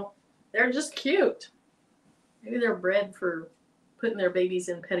don't know. They're just cute. Maybe they're bred for putting their babies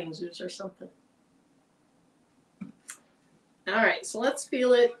in petting zoos or something. All right, so let's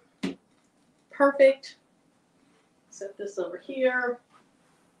feel it. Perfect. Set this over here.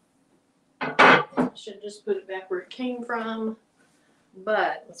 Should just put it back where it came from.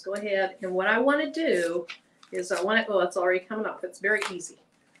 But let's go ahead. And what I want to do is I want it, well, it's already coming off. It's very easy.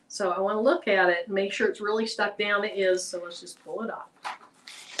 So I want to look at it and make sure it's really stuck down. It is. So let's just pull it off.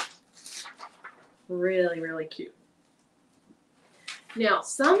 Really, really cute. Now,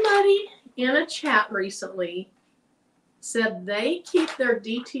 somebody in a chat recently said they keep their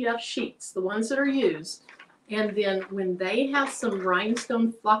DTF sheets, the ones that are used, and then when they have some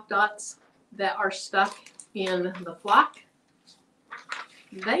rhinestone flock dots that are stuck in the flock,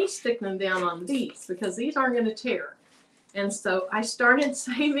 they stick them down on these because these aren't going to tear. And so I started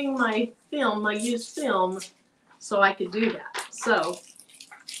saving my film, my used film, so I could do that. So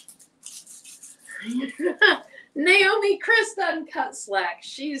Naomi, Chris doesn't cut slack.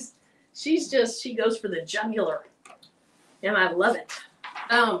 She goes for the jugular. And I love it.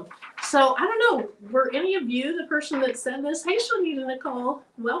 So I don't know, were any of you the person that said this? Hey, Shanita Nicole,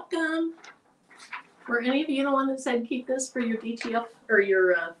 welcome. Were any of you the one that said keep this for your DTF or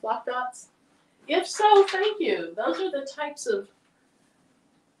your flock dots? If so, thank you. Those are the types of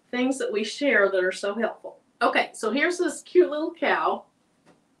things that we share that are so helpful. Okay, so here's this cute little cow.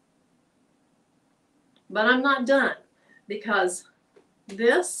 But I'm not done because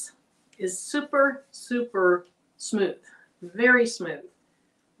this is super, super smooth. Very smooth.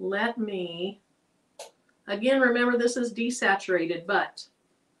 Let me, again, remember this is desaturated, but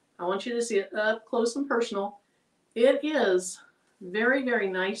I want you to see it up close and personal. It is very, very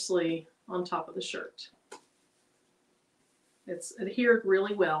nicely on top of the shirt. It's adhered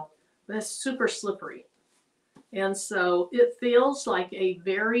really well, but it's super slippery. And so it feels like a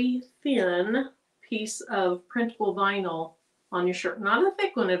very thin piece of printable vinyl on your shirt. Not a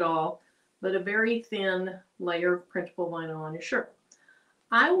thick one at all, but a very thin layer of printable vinyl on your shirt.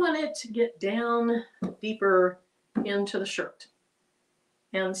 I want it to get down deeper into the shirt.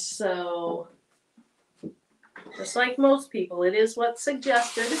 And so, just like most people, it is what's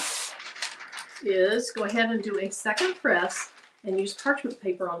suggested is go ahead and do a second press and use parchment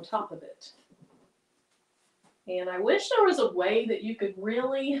paper on top of it. And I wish there was a way that you could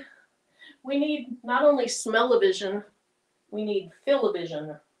really, we need not only smell-o-vision, we need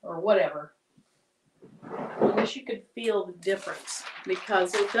feel-o-vision or whatever. I wish you could feel the difference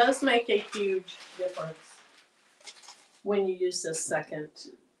because it does make a huge difference when you use this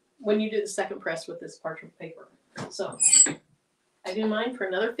when you do the second press with this parchment paper. So I do mine for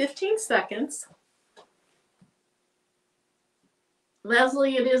another 15 seconds.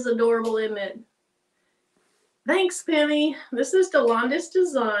 Leslie, it is adorable, isn't it? Thanks, Penny. This is Delanda's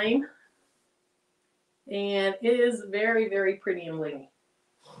design. And it is very, very pretty and blingy.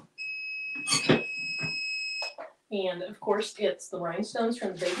 And of course, it's the rhinestones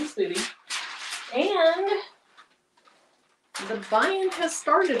from Baby's Booty. And the buy-in has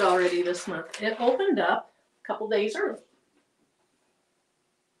started already this month. It opened up a couple days early.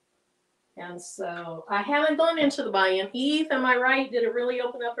 And so I haven't gone into the buy-in. Eve, am I right? Did it really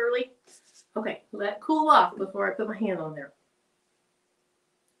open up early? Okay, let it cool off before I put my hand on there.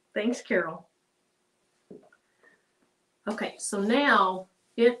 Thanks, Carol. Okay, so now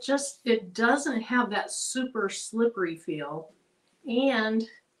it doesn't have that super slippery feel, and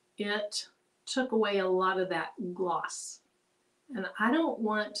it took away a lot of that gloss. And I don't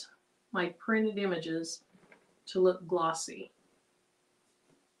want my printed images to look glossy.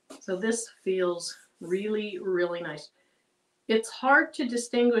 So this feels really, really nice. It's hard to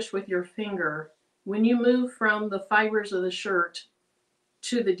distinguish with your finger when you move from the fibers of the shirt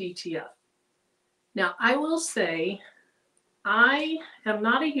to the DTF. Now, I will say, I am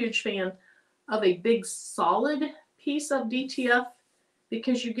not a huge fan of a big solid piece of DTF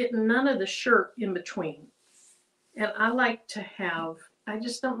because you get none of the shirt in between. And I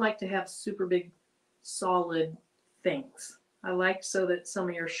just don't like to have super big solid things. I like so that some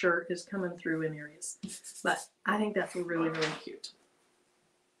of your shirt is coming through in areas. But I think that's really, really cute.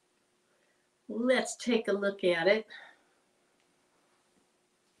 Let's take a look at it.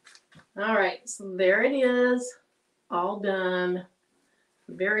 All right, so there it is, all done.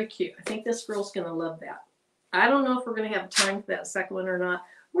 Very cute. I think this girl's gonna love that. I don't know if we're gonna have time for that second one or not.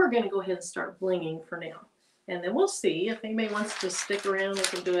 We're gonna go ahead and start blinging for now. And then we'll see if anybody wants to stick around, we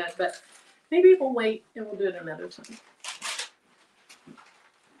can do it. But maybe we'll wait and we'll do it another time.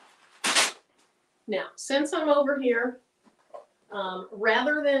 Now, since I'm over here,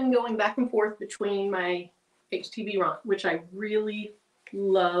 rather than going back and forth between my HTV RON, which I really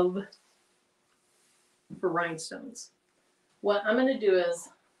love for rhinestones, what I'm going to do is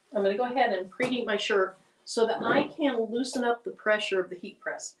I'm going to go ahead and preheat my shirt so that I can loosen up the pressure of the heat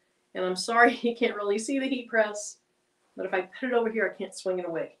press. And I'm sorry you can't really see the heat press, but if I put it over here, I can't swing it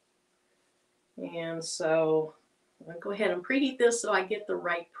away. And so I'm going to go ahead and preheat this so I get the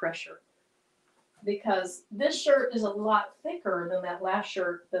right pressure. Because this shirt is a lot thicker than that last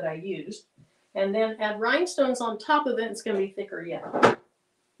shirt that I used. And then add rhinestones on top of it, it's going to be thicker yet.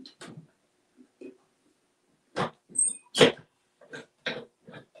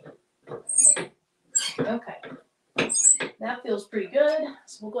 Okay, that feels pretty good.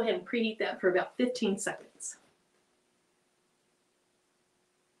 So we'll go ahead and preheat that for about 15 seconds.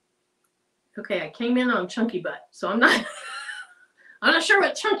 Okay, I came in on chunky butt, so I'm not sure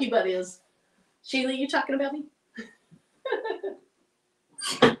what chunky butt is. Sheila, you talking about me?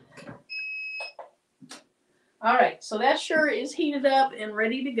 All right, so that shirt is heated up and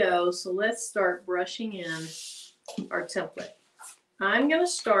ready to go. So let's start brushing in our template. I'm going to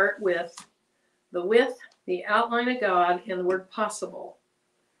start with the width, the outline of God, and the word possible.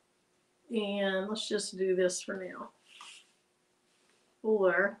 And let's just do this for now.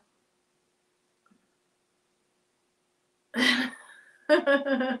 Or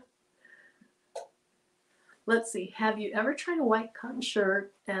let's see, have you ever tried a white cotton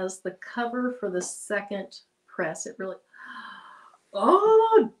shirt as the cover for the second press? It really,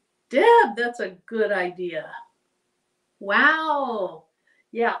 oh, Deb, that's a good idea. Wow.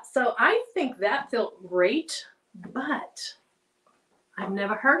 Yeah, so I think that felt great, but I've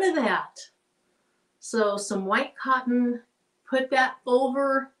never heard of that. So some white cotton, put that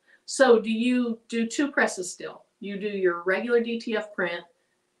over. So do you do two presses still? You do your regular DTF print,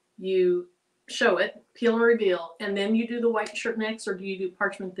 you show it, peel and reveal, and then you do the white shirt next, or do you do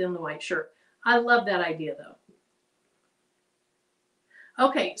parchment then the white shirt? I love that idea though.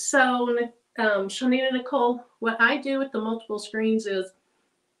 Okay, so Shanita Nicole, what I do with the multiple screens is,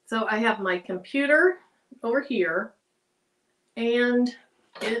 so I have my computer over here, and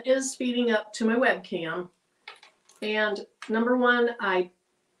it is feeding up to my webcam. And number one, I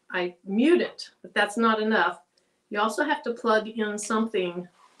mute it, but that's not enough. You also have to plug in something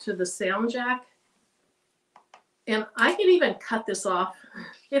to the sound jack. And I could even cut this off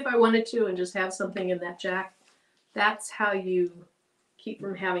if I wanted to and just have something in that jack. That's how you keep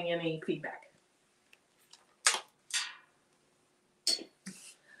from having any feedback.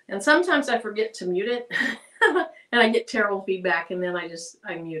 And sometimes I forget to mute it and I get terrible feedback, and then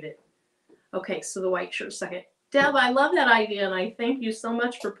I mute it. Okay, so the white shirt second. Deb, I love that idea, and I thank you so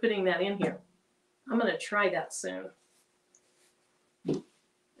much for putting that in here. I'm going to try that soon.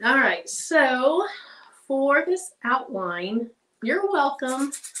 All right, so for this outline, you're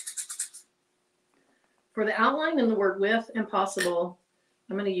welcome. For the outline and the word with and possible,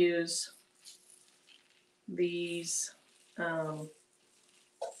 I'm going to use these.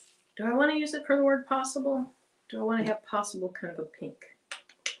 Do I want to use it for the word possible? Do I want to have possible kind of a pink?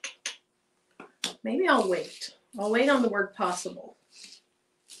 Maybe I'll wait. I'll wait on the word possible.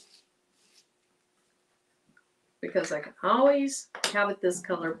 Because I can always have it this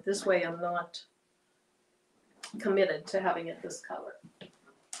color. This way I'm not committed to having it this color.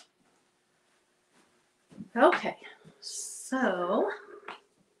 Okay, so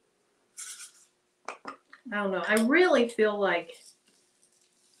I don't know. I really feel like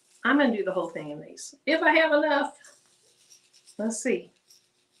I'm going to do the whole thing in these. If I have enough. Let's see.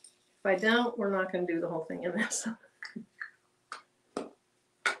 If I don't, we're not going to do the whole thing in this.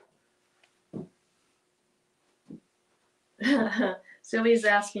 Sylvia's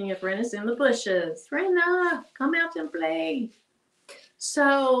asking if Brenna's in the bushes. Brenna, come out and play.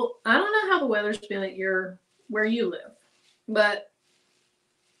 So I don't know how the weather's been at where you live, but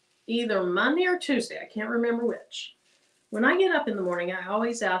either Monday or Tuesday, I can't remember which. When I get up in the morning, I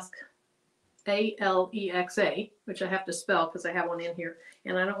always ask Alexa, which I have to spell because I have one in here,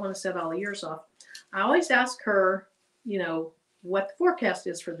 and I don't want to set all the years off. I always ask her, what the forecast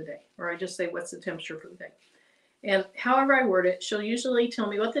is for the day, or I just say, what's the temperature for the day? And however I word it, she'll usually tell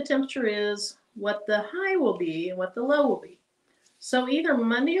me what the temperature is, what the high will be, and what the low will be. So either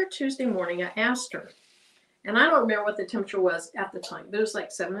Monday or Tuesday morning, I asked her, and I don't remember what the temperature was at the time, but it was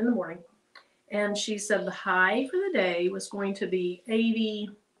like 7 in the morning. And she said the high for the day was going to be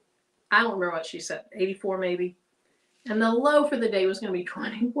 80, I don't remember what she said, 84 maybe. And the low for the day was going to be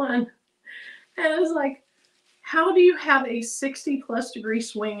 21. And I was like, how do you have a 60 plus degree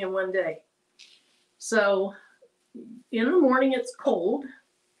swing in one day? So in the morning it's cold,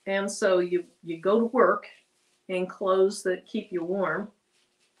 and so you go to work in clothes that keep you warm,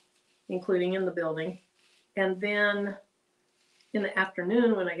 including in the building. And then in the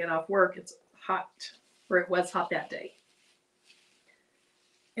afternoon when I get off work, it's hot, or it was hot that day.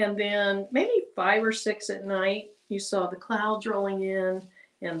 And then maybe 5 or 6 at night, you saw the clouds rolling in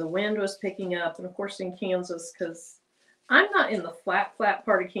and the wind was picking up. And of course in Kansas, because I'm not in the flat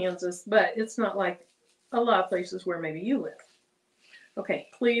part of Kansas, but it's not like a lot of places where maybe you live. Okay,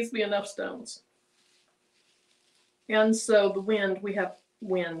 please be enough stones. And so the wind, we have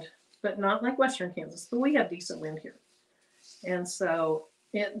wind, but not like western Kansas, but we have decent wind here. And so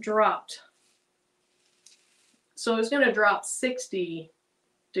it dropped. So it was going to drop 60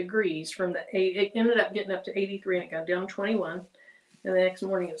 degrees from the 8. It ended up getting up to 83 and it got down 21. And the next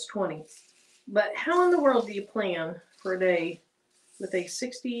morning it's 20. But how in the world do you plan for a day with a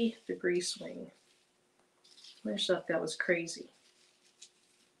 60 degree swing? I just thought that was crazy.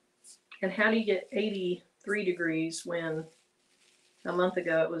 And how do you get 83 degrees when a month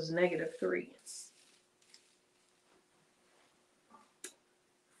ago it was -3?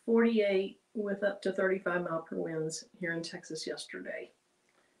 48 with up to 35 mile per winds here in Texas yesterday.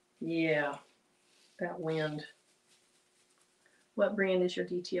 Yeah, that wind. What brand is your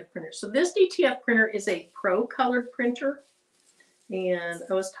DTF printer? So this DTF printer is a pro colored printer. And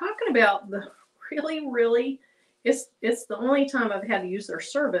I was talking about the really, it's the only time I've had to use their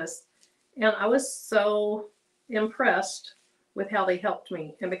service. And I was so impressed with how they helped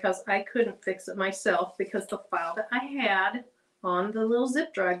me. And because I couldn't fix it myself, because the file that I had on the little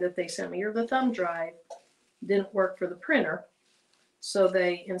zip drive that they sent me, or the thumb drive, didn't work for the printer. So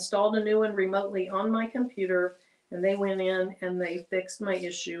they installed a new one remotely on my computer, and they went in and they fixed my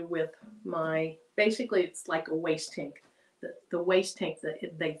issue with basically it's like a waste tank. The waste tank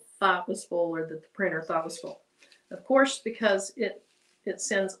that they thought was full, or that the printer thought was full. Of course, because it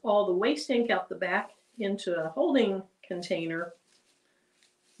sends all the waste tank out the back into a holding container,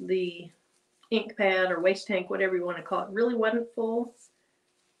 the ink pad or waste tank, whatever you want to call it, really wasn't full.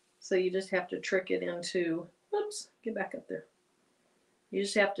 So you just have to trick it into, oops, get back up there. You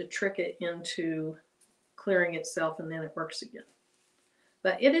just have to trick it into clearing itself, and then it works again.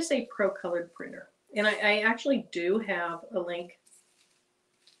 But it is a pro colored printer. And I actually do have a link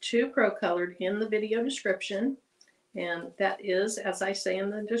to pro colored in the video description. And that is, as I say in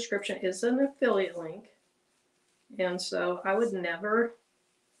the description, is an affiliate link. And so I wouldn't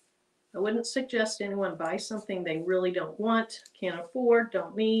suggest anyone buy something they really don't want, can't afford,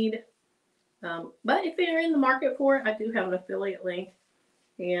 don't need. But if they're in the market for it, I do have an affiliate link.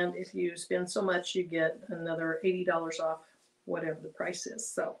 And if you spend so much, you get another $80 off whatever the price is.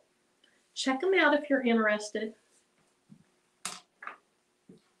 So check them out if you're interested.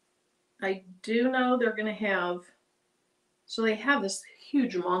 I do know they're going to have, so they have this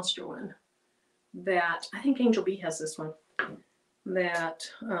huge monster one that, I think Angel Bee has this one, that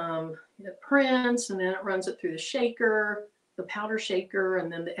it prints and then it runs it through the shaker, the powder shaker,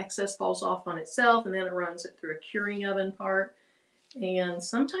 and then the excess falls off on itself, and then it runs it through a curing oven part. And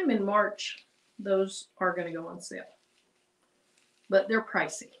sometime in March, those are going to go on sale. But they're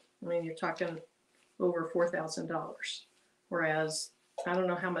pricey. I mean, you're talking over $4,000. Whereas, I don't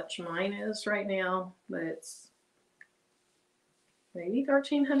know how much mine is right now, but it's maybe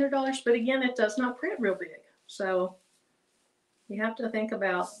 $1,300. But again, it does not print real big. So you have to think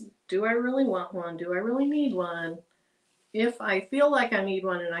about, do I really want one? Do I really need one? If I feel like I need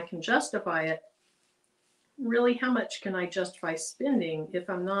one and I can justify it, really how much can I justify spending if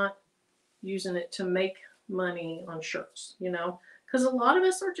I'm not using it to make money on shirts, you know? Because a lot of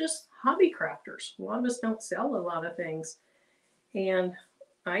us are just hobby crafters. A lot of us don't sell a lot of things. And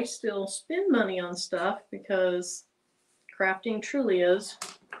I still spend money on stuff because crafting truly is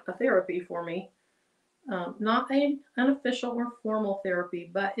a therapy for me. Not an official or formal therapy,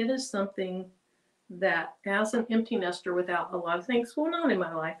 but it is something that, as an empty nester without a lot of things going on in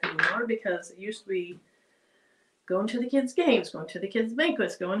my life anymore, because it used to be going to the kids' games, going to the kids'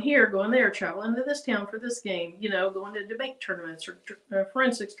 banquets, going here, going there, traveling to this town for this game, you know, going to debate tournaments or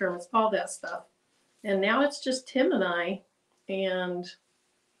forensics tournaments, all that stuff. And now it's just Tim and and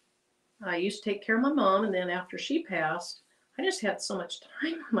I used to take care of my mom, and then after she passed, I just had so much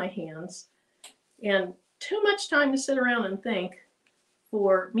time on my hands, and too much time to sit around and think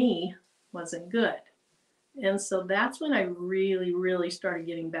for me wasn't good. And so that's when I really, really started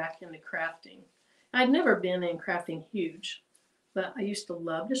getting back into crafting. I'd never been in crafting huge, but I used to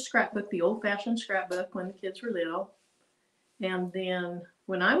love to scrapbook, the old-fashioned scrapbook when the kids were little. And then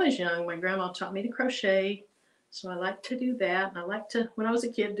when I was young, my grandma taught me to crochet, so I like to do that. And I like to, when I was a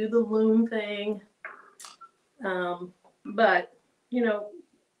kid, do the loom thing. But, you know,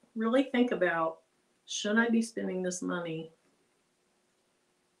 really think about, should I be spending this money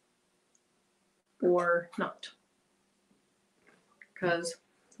or not? Because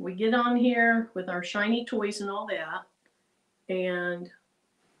we get on here with our shiny toys and all that, and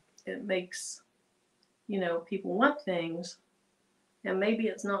it makes, you know, people want things, and maybe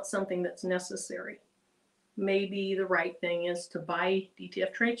it's not something that's necessary. Maybe the right thing is to buy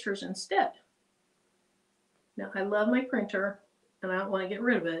DTF tracers instead. Now, I love my printer, and I don't want to get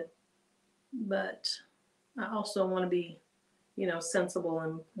rid of it, but I also want to be, you know, sensible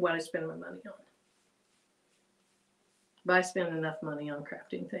in what I spend my money on. But I spend enough money on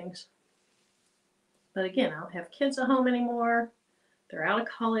crafting things. But again, I don't have kids at home anymore. They're out of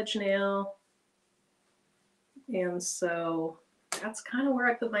college now. And so that's kind of where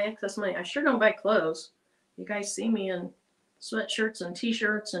I put my excess money. I sure don't buy clothes. You guys see me in sweatshirts and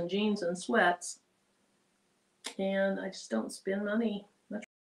t-shirts and jeans and sweats. And I just don't spend money much.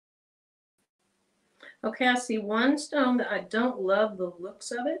 Okay, I see one stone that I don't love the looks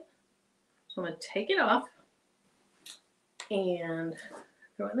of it. So I'm going to take it off and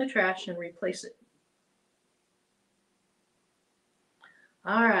throw it in the trash and replace it.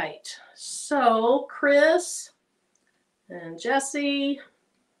 All right, so Chris and Jesse,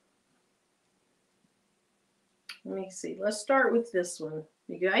 let me see, let's start with this one.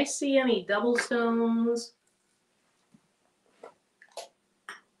 You guys see any double stones?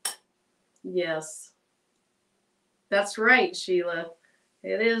 Yes, that's right, Sheila.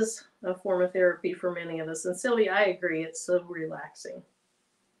 It is a form of therapy for many of us. And Sylvia, I agree, it's so relaxing.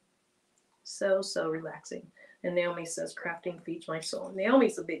 So, so relaxing. And Naomi says, crafting feeds my soul.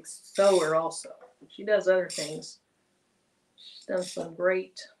 Naomi's a big sewer also. She does other things. She's done some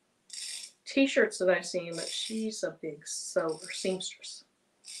great t-shirts that I've seen, but she's a big sewer, seamstress.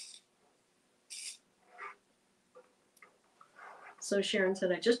 So Sharon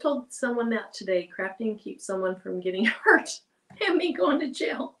said, I just told someone that today. Crafting keeps someone from getting hurt and me going to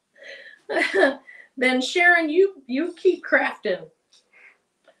jail. Then Sharon, you keep crafting.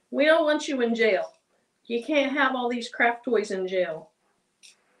 We don't want you in jail. You can't have all these craft toys in jail.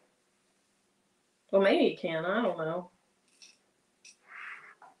 Well, maybe you can. I don't know.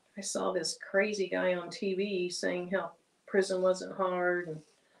 I saw this crazy guy on TV saying how prison wasn't hard and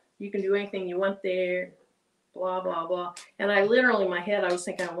you can do anything you want there, blah, blah, blah. And I literally, in my head, I was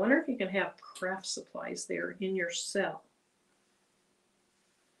thinking, I wonder if you can have craft supplies there in your cell.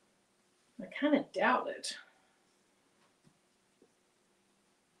 I kind of doubt it.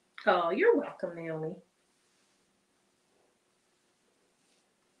 Oh, you're welcome, Naomi.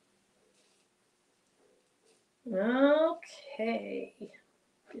 Okay.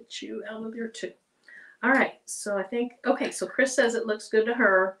 Get you out of there too. All right, so I think, okay, so Chris says it looks good to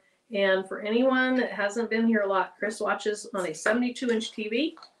her. And for anyone that hasn't been here a lot, Chris watches on a 72-inch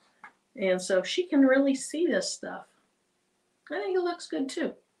TV. And so she can really see this stuff. I think it looks good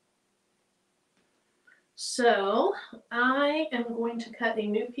too. So I am going to cut a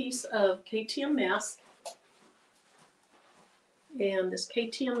new piece of KTM mask. And this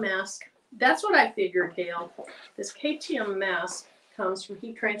KTM mask, that's what I figured, Gail. This KTM mask comes from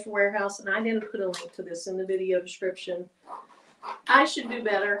Heat Transfer Warehouse, and I didn't put a link to this in the video description. I should do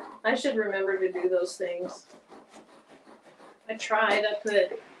better. I should remember to do those things. I tried. I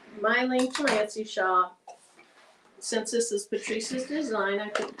put my link to my Etsy shop. Since this is Patrice's design, I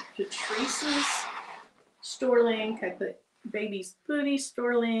put Patrice's store link. I put Baby's Booty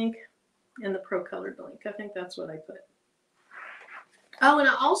store link. and the Pro Colored link. I think that's what I put. Oh, and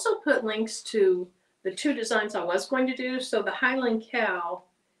I also put links to the 2 designs I was going to do. So the Highland Cow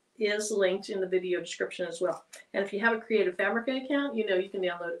is linked in the video description as well. And if you have a Creative Fabricate account, you know you can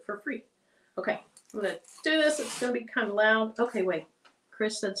download it for free. Okay, I'm going to do this. It's going to be kind of loud. Okay, wait.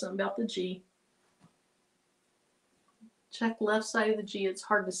 Chris said something about the G. Check left side of the G. It's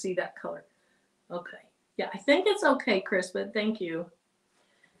hard to see that color. Okay. Yeah, I think it's okay, Chris, but thank you.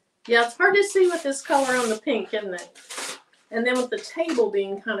 Yeah, it's hard to see with this color on the pink, isn't it? And then with the table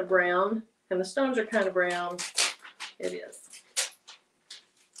being kind of brown, and the stones are kind of brown, it is.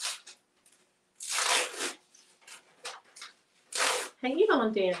 Hang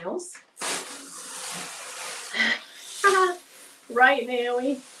on, Daniels. Right,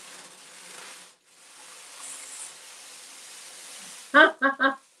 Naomi.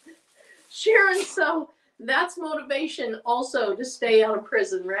 Sharon, so that's motivation also to stay out of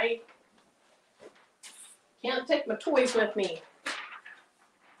prison, right? Can't take my toys with me.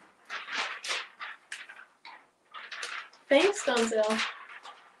 Thanks, Donzel.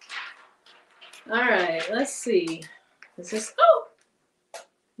 All right, let's see. Is this, oh!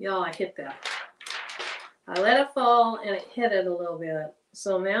 Y'all, I hit that. I let it fall and it hit it a little bit.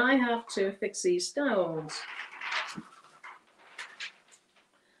 So now I have to fix these stones.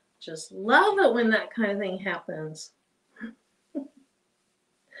 Just love it when that kind of thing happens.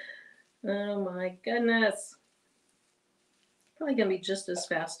 Oh my goodness. Probably gonna be just as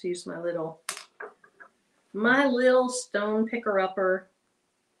fast to use my little stone picker-upper.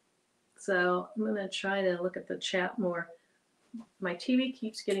 So I'm gonna try to look at the chat more. My TV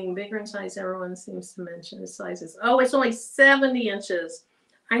keeps getting bigger in size. Everyone seems to mention the sizes. Oh, it's only 70 inches.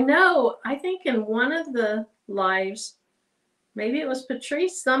 I know. I think in one of the lives, maybe it was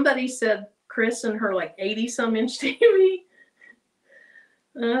Patrice, somebody said Chris and her like 80-some inch TV.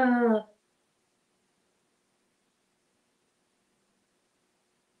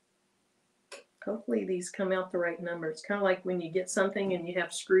 Hopefully these come out the right number. It's kind of like when you get something and you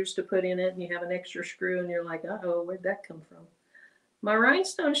have screws to put in it and you have an extra screw and you're like, uh-oh, where'd that come from? My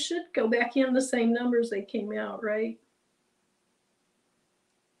rhinestones should go back in the same numbers they came out, right?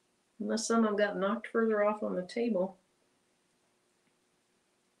 Unless some of them got knocked further off on the table.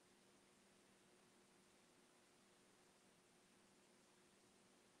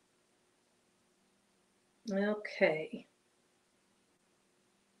 Okay.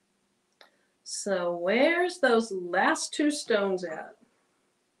 So where's those last 2 stones at?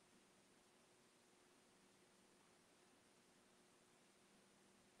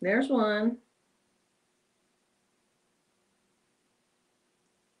 There's one.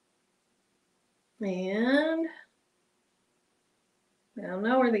 And I don't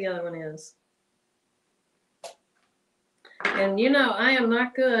know where the other one is. And you know, I am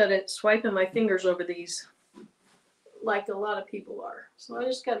not good at swiping my fingers over these like a lot of people are. So I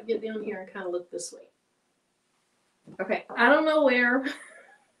just got to get down here and kind of look this way. Okay, I don't know where.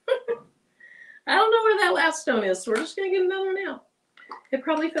 I don't know where that last stone is, so we're just going to get another one out. It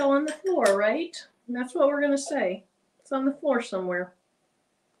probably fell on the floor, right? And that's what we're going to say. It's on the floor somewhere.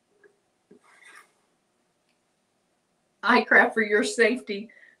 I craft for your safety.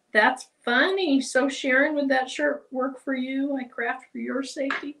 That's funny. So Sharon, would that shirt work for you? I craft for your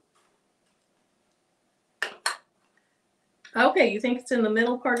safety. Okay, you think it's in the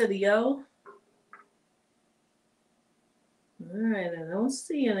middle part of the O? All right, I don't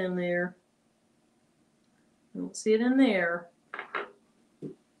see it in there. I don't see it in there.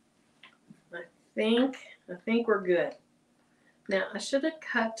 I think we're good. Now, I should have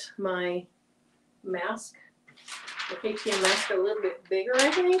cut my mask, the KTM mask, a little bit bigger,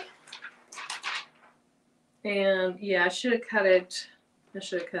 I think. And yeah, I should have cut it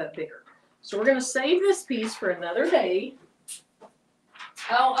bigger. So we're going to save this piece for another day.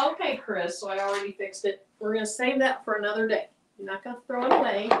 Oh, okay, Chris, so I already fixed it. We're going to save that for another day. You're not going to throw it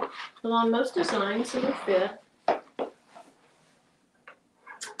away. Well, on most designs, it'll fit.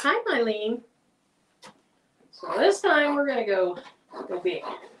 Hi, Mylene. So this time we're going to go big.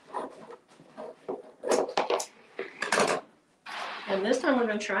 And this time we're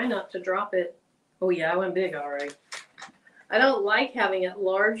going to try not to drop it. Oh yeah, I went big, all right. I don't like having it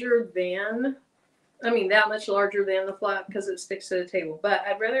larger than, that much larger than the flap because it sticks to the table. But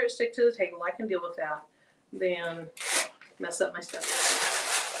I'd rather it stick to the table. I can deal with that than mess up my stuff.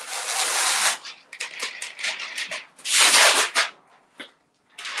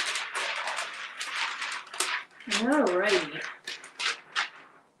 Alrighty.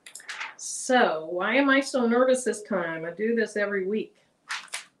 So, why am I so nervous this time? I do this every week.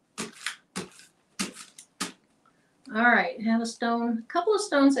 All right, have a couple of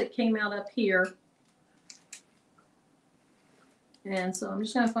stones that came out up here. And so I'm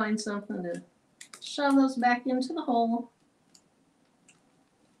just going to find something to shove those back into the hole.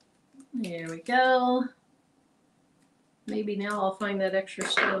 There we go. Maybe now I'll find that extra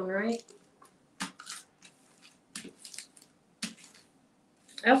stone, right?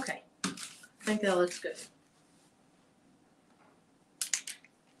 Okay, I think that looks good.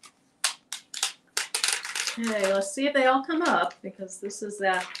 Okay, let's see if they all come up, because this is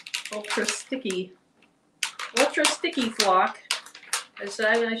that ultra sticky flock. I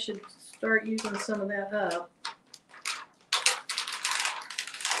decided I should start using some of that up,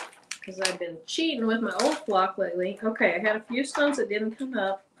 because I've been cheating with my old flock lately. Okay, I had a few stones that didn't come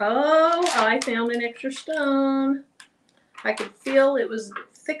up. Oh, I found an extra stone. I could feel it was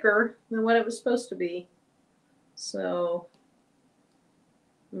thicker than what it was supposed to be. So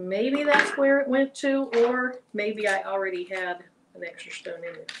maybe that's where it went to, or maybe I already had an extra stone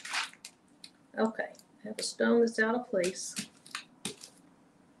in it. Okay, I have a stone that's out of place.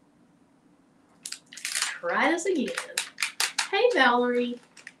 Try this again. Hey, Valerie.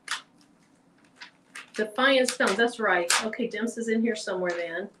 Defiant stones, that's right. Okay, Dimps is in here somewhere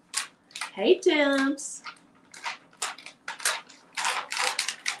then. Hey, Dimps.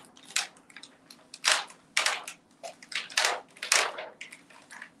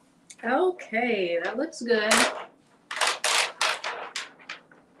 Okay, that looks good.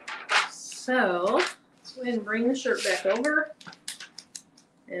 So, let's go ahead and bring the shirt back over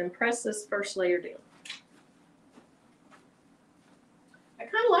and press this first layer down. I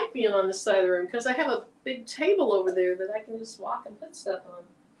kind of like being on this side of the room because I have a big table over there that I can just walk and put stuff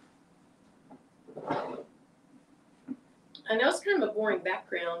on. I know it's kind of a boring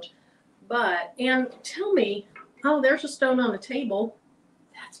background, but, and tell me, oh, there's a stone on the table.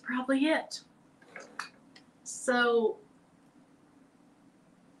 That's probably it. So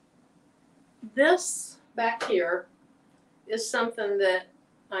this back here is something that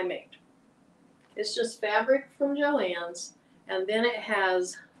I made. It's just fabric from Joann's, and then it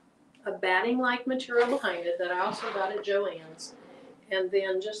has a batting-like material behind it that I also got at Joann's, and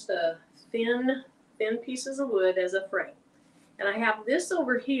then just a thin pieces of wood as a frame. And I have this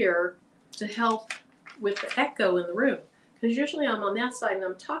over here to help with the echo in the room, because usually I'm on that side and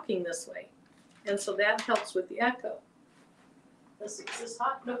I'm talking this way, and so that helps with the echo. Let's see, is this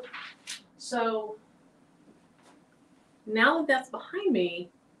hot? Nope. So now that that's behind me,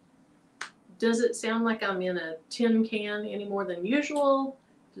 does it sound like I'm in a tin can any more than usual?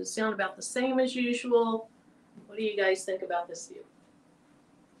 Does it sound about the same as usual? What do you guys think about this view?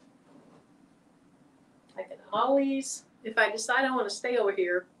 I can always, if I decide I want to stay over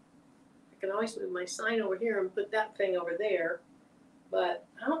here, I can always move my sign over here and put that thing over there. But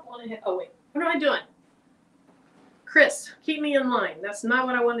I don't want to, oh wait, what am I doing? Chris, keep me in line. That's not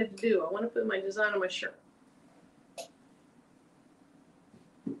what I wanted to do. I want to put my design on my shirt.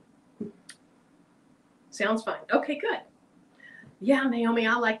 Sounds fine. Okay, good. Yeah, Naomi,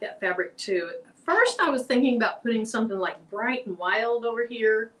 I like that fabric too. First, I was thinking about putting something like bright and wild over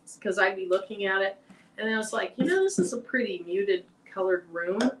here because I'd be looking at it. And then I was like, you know, this is a pretty muted colored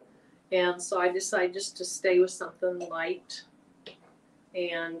room. And so I decided just to stay with something light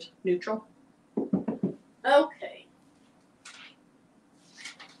and neutral. Okay.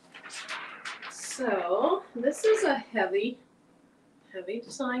 So this is a heavy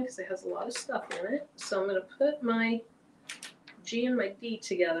design because it has a lot of stuff in it. So I'm going to put my G and my D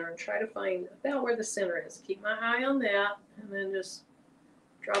together and try to find about where the center is. Keep my eye on that and then just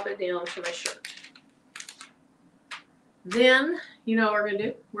drop it down to my shirt. Then, you know what we're going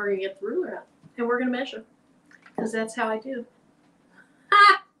to do? We're going to get the ruler out and we're going to measure because that's how I do.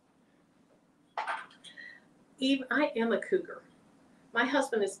 Ah! Even, I am a cougar. My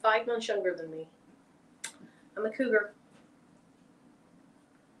husband is 5 months younger than me. I'm a cougar.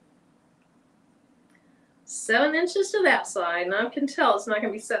 7 inches to that side, and I can tell it's not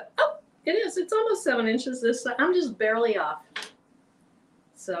going to be set. Oh, it is. It's almost 7 inches this side. I'm just barely off.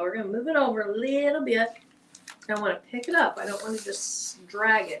 So we're going to move it over a little bit. I want to pick it up. I don't want to just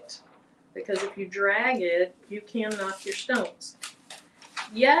drag it, because if you drag it, you can knock your stones.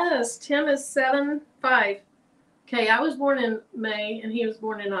 Yes, Tim is 7'5". Okay, I was born in May, and he was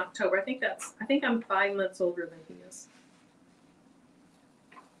born in October. I think I'm 5 months older than he is.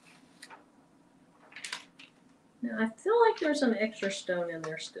 Now, I feel like there's an extra stone in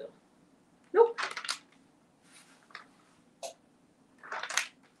there still. Nope.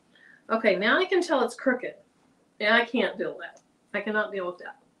 Okay, now I can tell it's crooked. And I can't deal with that. I cannot deal with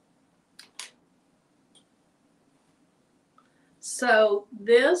that. So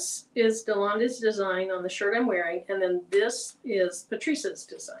this is Delanda's design on the shirt I'm wearing, and then this is Patrice's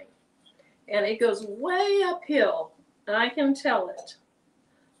design. And it goes way uphill, and I can tell it.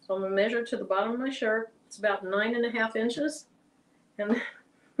 So I'm going to measure to the bottom of my shirt. It's about 9.5 inches. And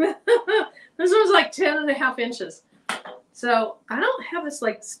this one's like 10.5 inches. So I don't have this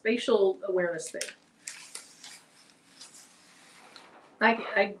like spatial awareness thing.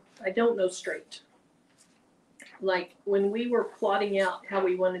 I don't know straight. Like when we were plotting out how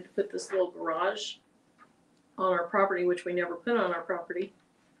we wanted to put this little garage on our property, which we never put on our property,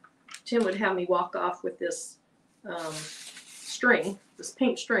 Tim would have me walk off with this string, this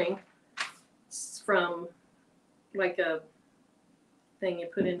pink string from like a thing you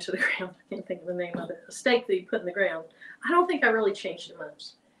put into the ground. I can't think of the name of it. A stake that you put in the ground. I don't think I really changed it much.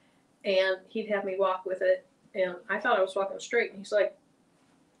 And he'd have me walk with it, and I thought I was walking straight, and he's like,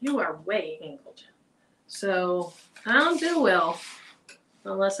 "You are way angled." So I don't do well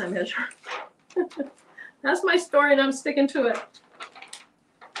unless I measure. That's my story, and I'm sticking to it.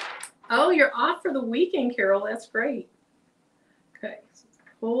 Oh, you're off for the weekend, Carol. That's great. Okay, so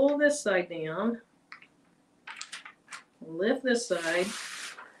pull this side down. Lift this side.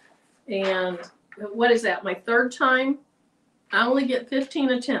 And what is that? My third time? I only get 15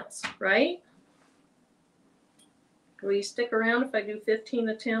 attempts, right? Will you stick around if I do 15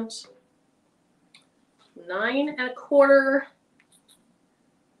 attempts? 9.25.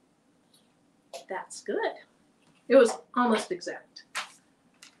 That's good. It was almost exact.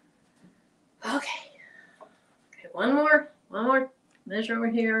 Okay. Okay, one more. Measure over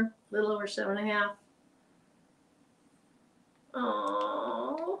here. A little over 7.5.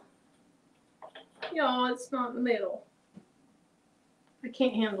 Oh. Y'all, it's not in the middle. I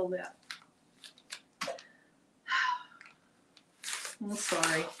can't handle that. I'm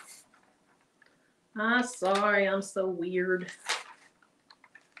sorry. I'm sorry, I'm so weird.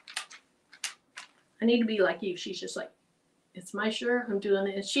 I need to be like you. She's just like, it's my shirt, I'm doing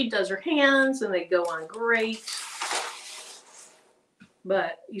it. And she does her hands and they go on great.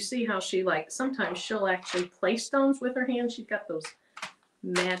 But you see how she like, sometimes she'll actually place stones with her hands. She's got those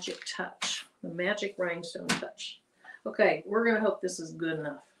magic touch, the magic rhinestone touch. Okay, we're gonna hope this is good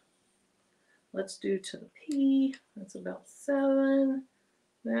enough. Let's do to the P. That's about 7.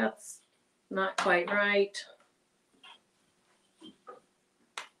 That's not quite right.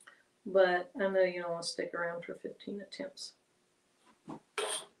 But I know you don't want to stick around for 15 attempts.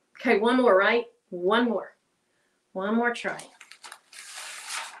 Okay, one more, right? One more. One more try.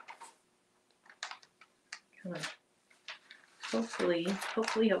 Come on. Hopefully,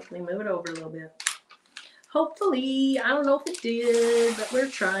 move it over a little bit. Hopefully, I don't know if it did, but we're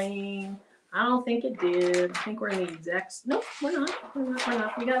trying. I don't think it did. I think we're in the exact, nope, we're not. We're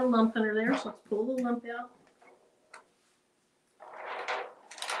not. We got a lump under there, so let's pull the lump out.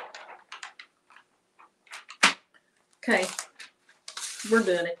 Okay, we're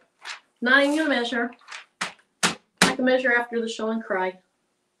doing it. Not even gonna measure. I can measure after the show and cry.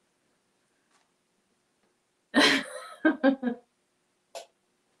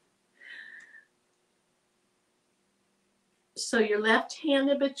 So you're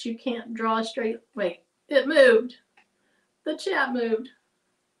left-handed, but you can't draw a straight. Wait, it moved. The chat moved.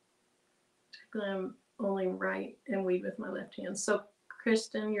 I'm only right and weed with my left hand. So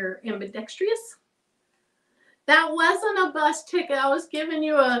Kristen, you're ambidextrous. That wasn't a bus ticket. I was giving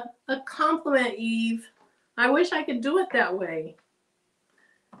you a compliment, Eve. I wish I could do it that way.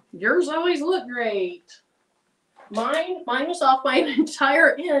 Yours always look great. Mine was off by an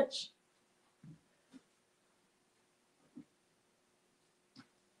entire inch.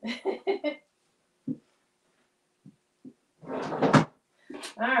 All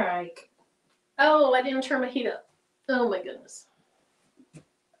right. Oh, I didn't turn my heat up. Oh my goodness.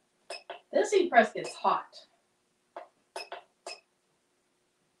 This heat press gets hot.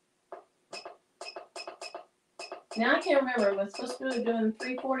 Now I can't remember. Was supposed to be doing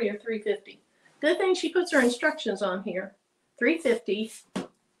 340 or 350. Good thing she puts her instructions on here. 350.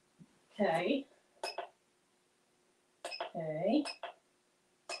 Okay. Okay.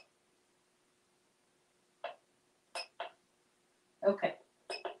 Okay.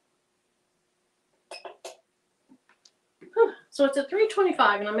 Whew. So it's at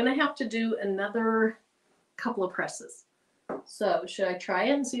 325, and I'm going to have to do another couple of presses. So should I try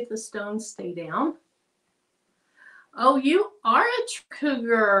it and see if the stones stay down? Oh, you are a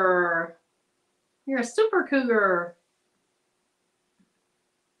cougar. You're a super cougar.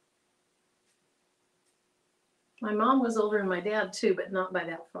 My mom was older than my dad too, but not by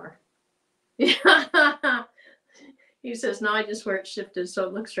that far. Yeah. He says, no, I just wear it shifted so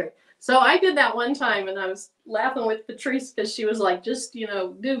it looks straight. So I did that one time, and I was laughing with Patrice because she was like, just, you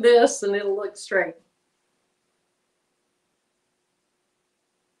know, do this and it'll look straight.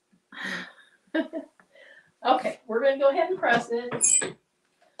 Okay, we're going to go ahead and press it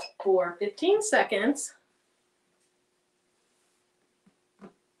for 15 seconds.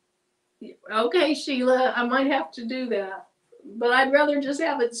 Okay, Sheila, I might have to do that, but I'd rather just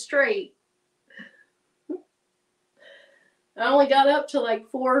have it straight. I only got up to like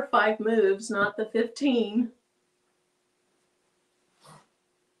 4 or 5 moves, not the 15.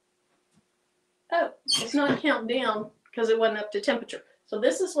 Oh, it's not counting down because it wasn't up to temperature. So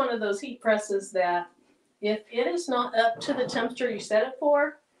this is one of those heat presses that if it is not up to the temperature you set it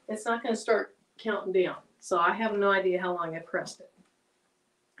for, it's not going to start counting down. So I have no idea how long I pressed it.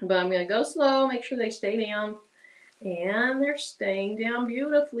 But I'm going to go slow, make sure they stay down. And they're staying down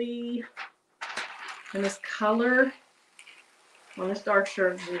beautifully. And this color on this dark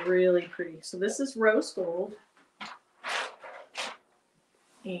shirt is really pretty. So this is rose gold.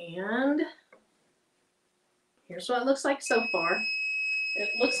 And here's what it looks like so far. It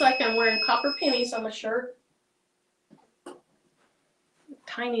looks like I'm wearing copper pennies on my shirt.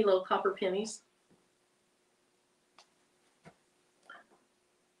 Tiny little copper pennies.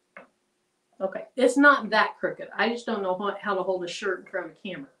 Okay, it's not that crooked. I just don't know how to hold a shirt in front of a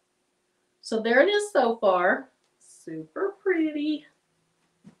camera. So there it is so far. Super pretty.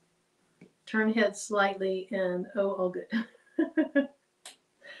 Turn head slightly and oh, all good.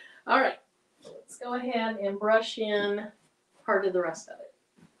 All right, let's go ahead and brush in part of the rest of it.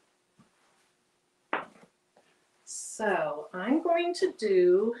 So I'm going to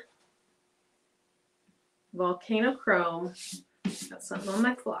do volcano chrome. Got something on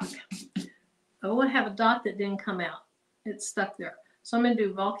my clock. Oh, I have a dot that didn't come out. It's stuck there. So I'm going to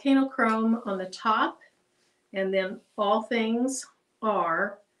do volcano chrome on the top, and then all things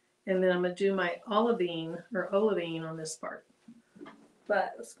are, and then I'm going to do my olivine on this part.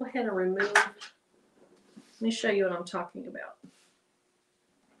 But let's go ahead and remove. Let me show you what I'm talking about.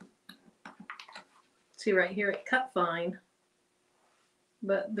 See right here, it cut fine,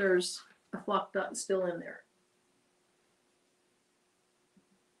 but there's a flock dot still in there.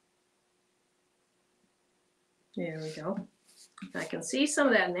 There we go. I can see some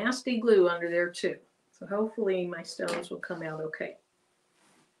of that nasty glue under there too. So hopefully my stones will come out okay.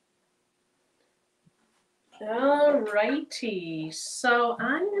 Alrighty, so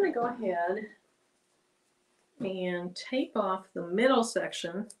I'm going to go ahead and tape off the middle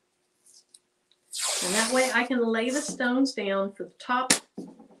section. And that way I can lay the stones down for the top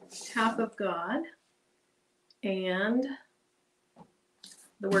half of God and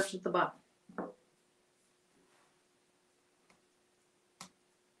the words at the bottom.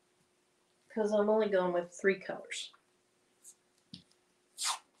 Because I'm only going with 3 colors.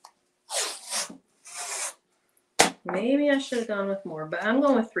 Maybe I should have gone with more, but I'm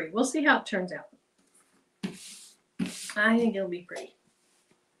going with 3. We'll see how it turns out. I think it'll be pretty.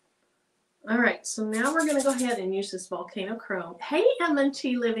 All right, so now we're going to go ahead and use this volcano chrome. Hey,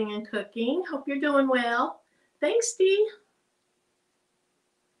 M&T Living and Cooking. Hope you're doing well. Thanks, Dee.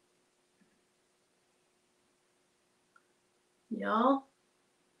 Y'all,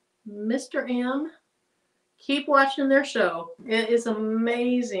 Mr. M, keep watching their show. It is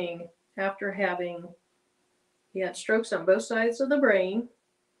amazing after he had strokes on both sides of the brain,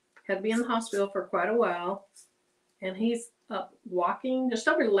 had to be in the hospital for quite a while, and he's up walking. Just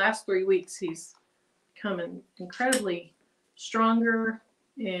over the last 3 weeks, he's coming incredibly stronger,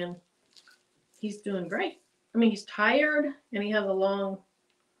 and he's doing great. I mean, he's tired, and he has a long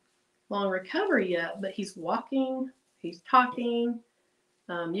recovery yet, but he's walking, he's talking.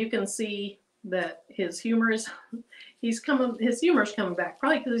 You can see that his humor is his humor is coming back,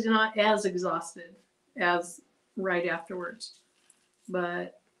 probably because he's not as exhausted as right afterwards.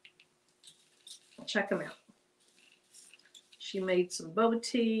 But check him out. She made some boba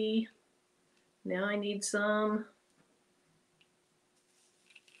tea. Now I need some.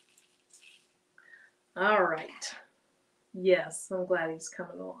 All right. Yes, I'm glad he's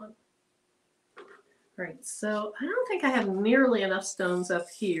coming along. All right, so I don't think I have nearly enough stones up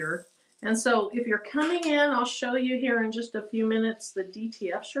here. And so if you're coming in, I'll show you here in just a few minutes the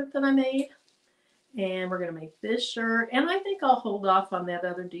DTF shirt that I made. And we're going to make this shirt. And I think I'll hold off on that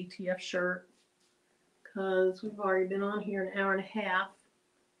other DTF shirt because we've already been on here an hour and a half.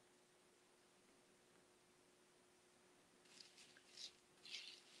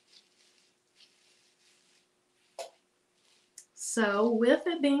 So with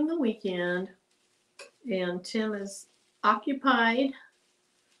it being the weekend and Tim is occupied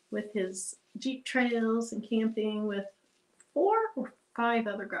with his Jeep trails and camping with 4 or 5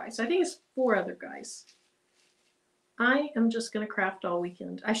 other guys. I think it's 4 other guys. I am just going to craft all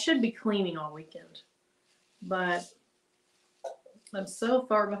weekend. I should be cleaning all weekend, but I'm so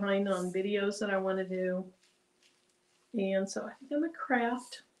far behind on videos that I want to do. And so I think I'm going to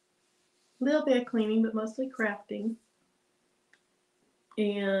craft. A little bit of cleaning, but mostly crafting.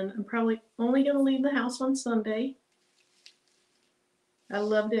 And I'm probably only going to leave the house on Sunday. I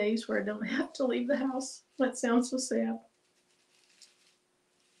love days where I don't have to leave the house. That sounds so sad.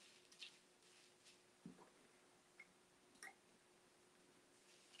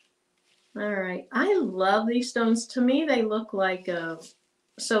 All right, I love these stones. To me, they look like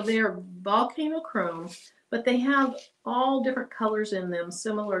so they're volcano chrome, but they have all different colors in them,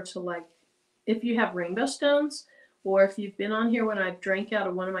 similar to like if you have rainbow stones, or if you've been on here when I've drank out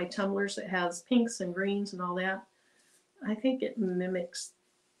of one of my tumblers that has pinks and greens and all that. I think it mimics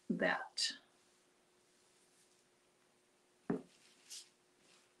that.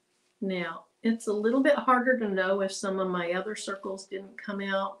 Now, it's a little bit harder to know if some of my other circles didn't come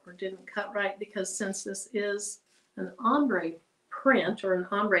out or didn't cut right, because since this is an ombre print or an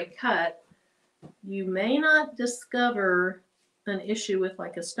ombre cut, you may not discover an issue with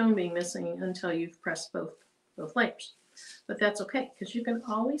like a stone being missing until you've pressed both layers. But that's okay, because you can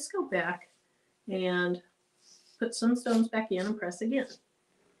always go back and put some stones back in and press again.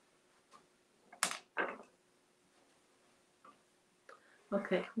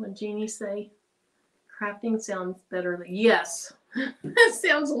 Okay, what Jeannie say? Crafting sounds better than, yes, that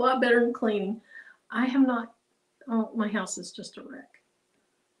sounds a lot better than cleaning. I have not, oh, my house is just a wreck.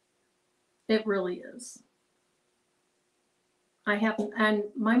 It really is. I haven't, and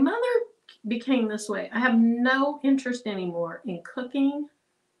my mother became this way. I have no interest anymore in cooking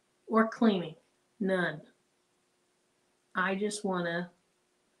or cleaning. None. I just want to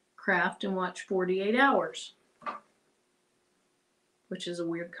craft and watch 48 hours, which is a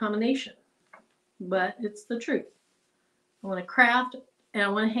weird combination, but it's the truth. I want to craft and I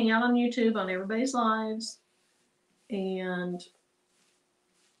want to hang out on YouTube on everybody's lives and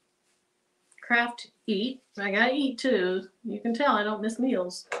craft, eat. I gotta eat too. You can tell I don't miss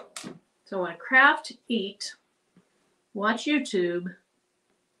meals. So I want to craft, eat, watch YouTube,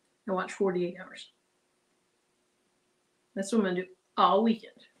 and watch 48 hours. That's what I'm going to do all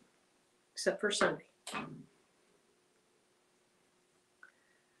weekend, except for Sunday.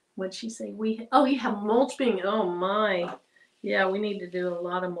 What'd she say? Oh, you have mulch being, oh my. Yeah, we need to do a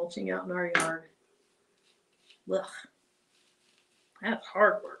lot of mulching out in our yard. Ugh. That's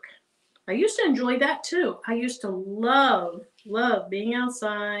hard work. I used to enjoy that too. I used to love being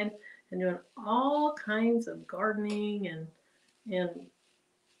outside and doing all kinds of gardening and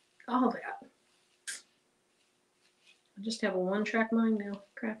all that. I just have a one-track mind now,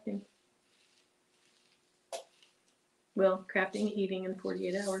 crafting. Well, crafting, eating in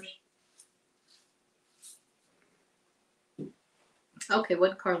 48 hours. Okay,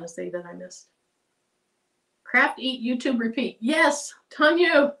 what did Carla say that I missed? Craft, eat, YouTube, repeat. Yes,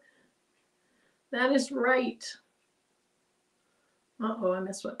 Tanya. That is right. Uh-oh, I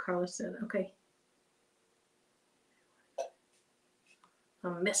missed what Carla said. Okay. I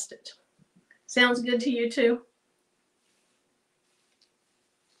missed it. Sounds good to you too?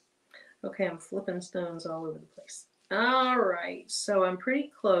 Okay, I'm flipping stones all over the place. All right, so I'm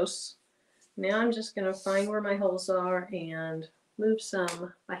pretty close. Now I'm just going to find where my holes are and move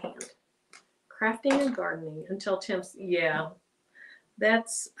some by hand. Crafting and gardening until temps. Yeah,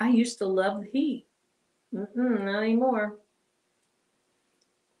 that's, I used to love the heat. Not anymore.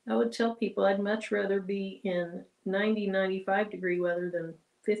 I would tell people I'd much rather be in 90, 95 degree weather than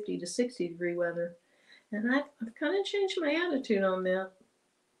 50 to 60 degree weather. And I've kind of changed my attitude on that.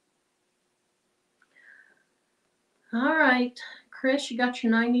 All right, Chris, you got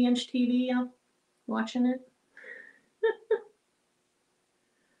your 90-inch TV out watching it?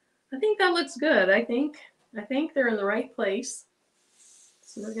 I think that looks good. I think they're in the right place.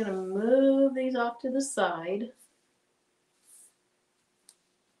 So we're going to move these off to the side.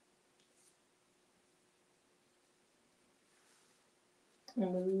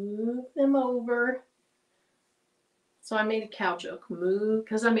 Move them over. So I made a cow joke. Move,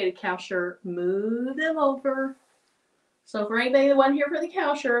 because I made a cow shirt. Move them over. So for anybody that wasn't here for the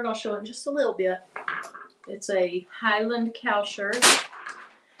cow shirt, I'll show it just a little bit. It's a Highland cow shirt.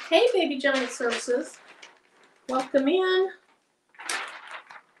 Hey, Baby Giant Services. Welcome in.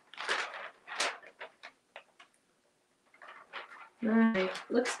 All right,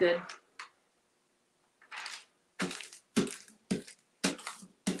 looks good.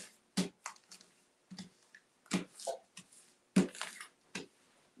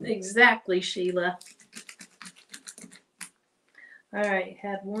 Exactly, Sheila. All right,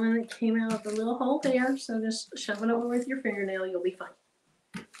 had one that came out of the little hole there, so just shove it over with your fingernail, you'll be fine.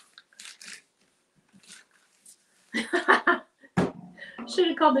 Should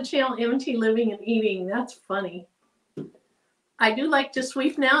have called the channel MT Living and Eating. That's funny. I do like to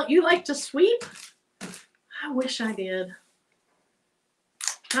sweep now. You like to sweep? I wish I did.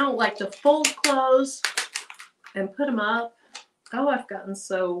 I don't like to fold clothes and put them up. Oh, I've gotten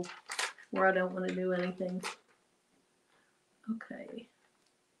so where I don't want to do anything. Okay.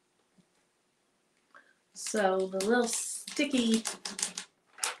 So the little sticky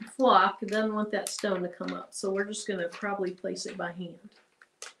flock doesn't want that stone to come up. So we're just going to probably place it by hand.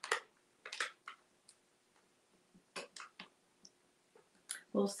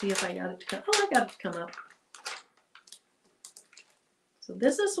 We'll see if I got it to come. Oh, I got it to come up. So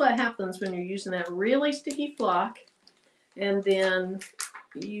this is what happens when you're using that really sticky flock, and then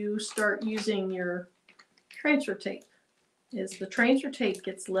you start using your transfer tape. Is the transfer tape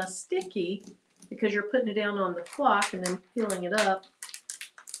gets less sticky because you're putting it down on the flock and then peeling it up.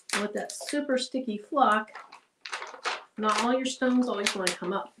 And with that super sticky flock, not all your stones always want to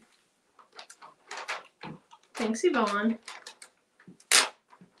come up. Thanks, Yvonne.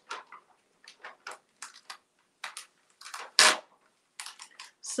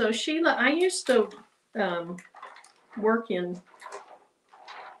 So Sheila, I used to work in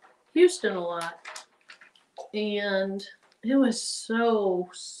Houston a lot, and it was so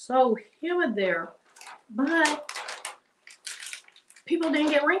humid there, but people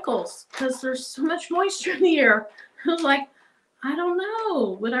didn't get wrinkles because there's so much moisture in the air. I was like, I don't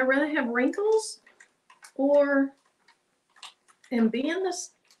know, would I rather have wrinkles or and be in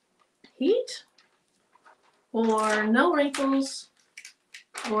this heat, or no wrinkles?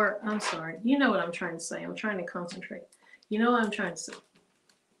 Or, I'm sorry, you know what I'm trying to say. I'm trying to concentrate. You know what I'm trying to say.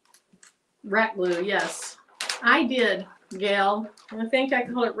 Rat glue, yes. I did, Gail. I think I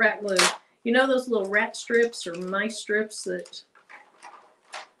call it rat glue. You know those little rat strips or mice strips that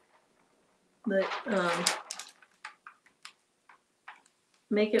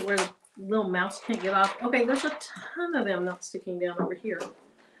make it where the little mouse can't get off. Okay, there's a ton of them not sticking down over here.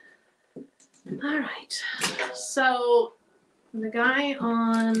 All right, so the guy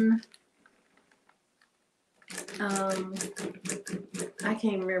on, I can't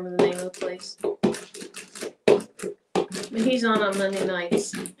even remember the name of the place, but he's on Monday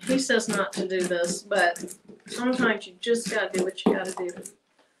nights. He says not to do this, but sometimes you just gotta do what you gotta do,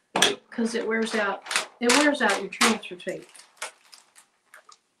 because it wears out your transfer tape.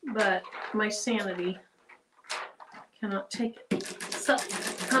 But my sanity cannot take it, so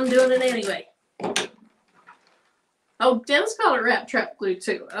I'm doing it anyway. Oh, Dennis called it rat trap glue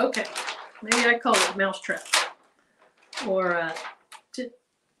too. Okay, maybe I call it mouse trap, or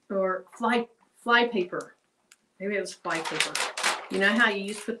fly paper. Maybe it was fly paper. You know how you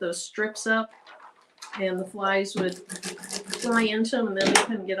used to put those strips up, and the flies would fly into them, and then they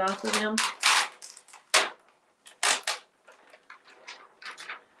couldn't get off of them.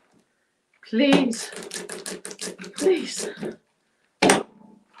 Please, please,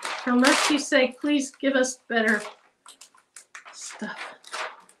 for mercy's sake, please give us better stuff.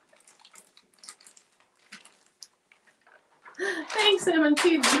 Thanks,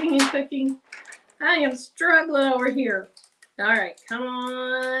 M&T, Bling and Cooking. I am struggling over here. All right, come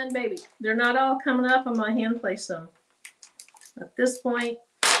on, baby. They're not all coming up. I'm going to hand place them. At this point,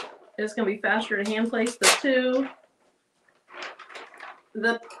 it's going to be faster to hand place the two.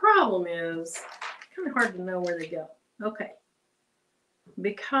 The problem is kind of hard to know where they go. Okay.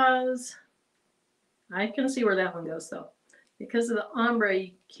 Because I can see where that one goes, though. Because of the ombre,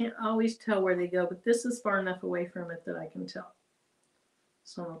 you can't always tell where they go, but this is far enough away from it that I can tell.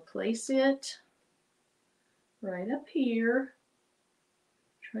 So I'm going to place it right up here.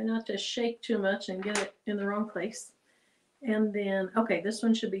 Try not to shake too much and get it in the wrong place. And then, okay, this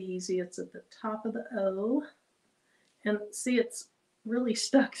one should be easy. It's at the top of the O. And see, it's really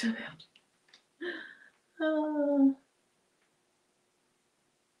stuck to that.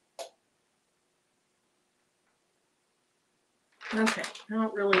 Okay, I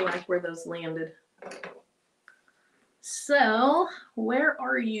don't really like where those landed. So, where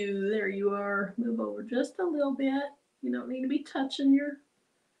are you? There you are. Move over just a little bit. You don't need to be touching your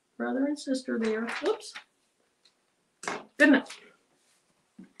brother and sister there. Oops. Good enough.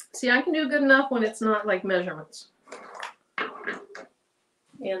 See, I can do good enough when it's not like measurements.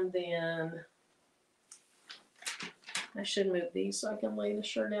 And then I should move these so I can lay the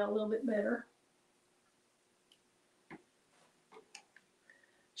shirt out a little bit better.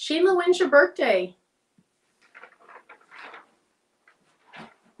 Sheila, when's your birthday?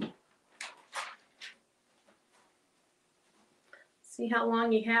 See how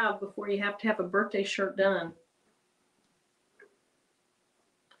long you have before you have to have a birthday shirt done.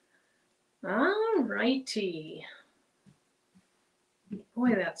 All righty.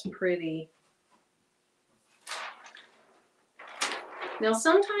 Boy, that's pretty. Now,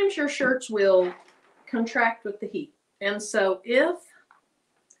 sometimes your shirts will contract with the heat. And so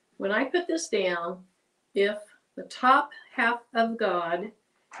when I put this down, if the top half of God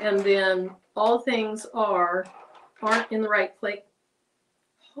and then all things aren't in the right place.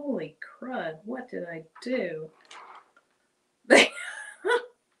 Holy crud, what did I do? I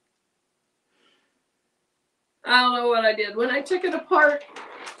don't know what I did. When I took it apart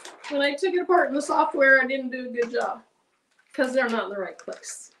in the software, I didn't do a good job because they're not in the right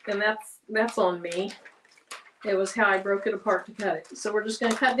place. And that's on me. It was how I broke it apart to cut it. So we're just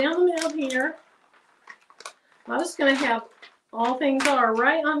going to cut down the middle here. I'm just going to have all things are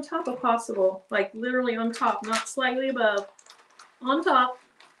right on top of possible, like literally on top, not slightly above, on top.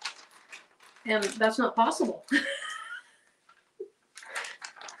 And that's not possible.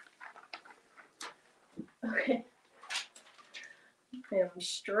 Okay. I'm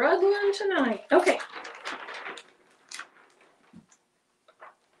struggling tonight. Okay.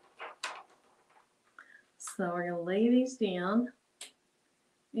 So we're going to lay these down.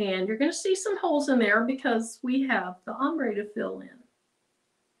 And you're going to see some holes in there because we have the ombre to fill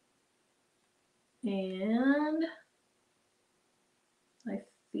in. And I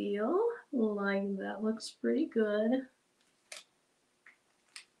feel like that looks pretty good.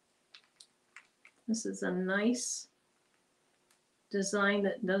 This is a nice design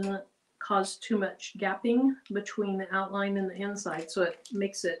that doesn't cause too much gapping between the outline and the inside, so it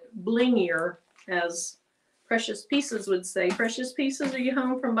makes it blingier, as Precious Pieces would say. Precious Pieces, are you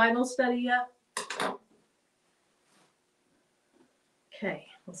home from Bible study yet? Okay,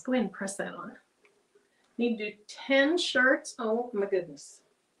 let's go ahead and press that on. Need to do 10 shirts. Oh my goodness.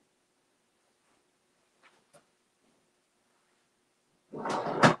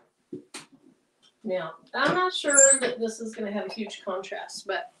 Now, I'm not sure that this is going to have a huge contrast,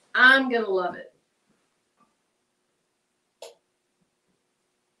 but I'm going to love it.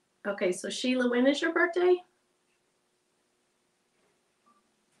 Okay, so Sheila, when is your birthday?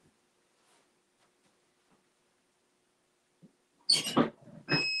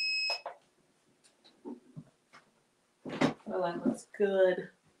 Oh, that looks good.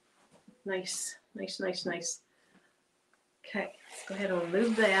 Nice, nice, nice, nice. Okay, let's go ahead and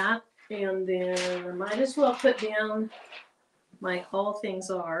remove that. And then I might as well put down my all things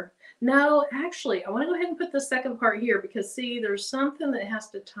are. No, actually, I want to go ahead and put the second part here because, see, there's something that has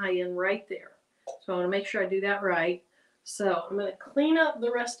to tie in right there. So I want to make sure I do that right. So I'm going to clean up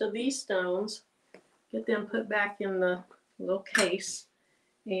the rest of these stones, get them put back in the little case,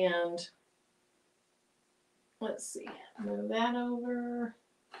 and let's see, move that over.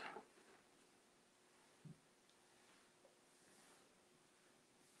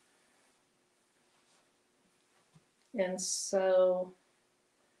 And so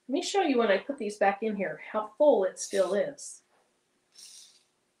let me show you when I put these back in here how full it still is.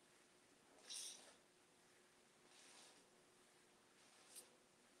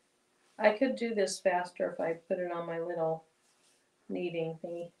 I could do this faster if I put it on my little kneading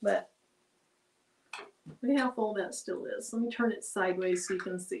thingy, but look how full that still is. Let me turn it sideways so you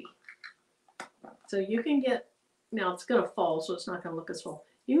can see. So you can get, now it's going to fall, so it's not going to look as full.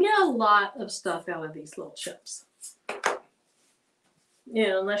 You can get a lot of stuff out of these little chips. You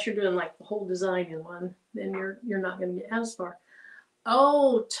know, unless you're doing like the whole design in one, then you're not going to get as far.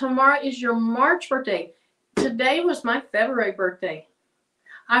 Oh, tomorrow is your March birthday. Today was my February birthday.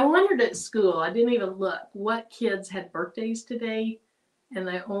 I wondered at school, I didn't even look, what kids had birthdays today, and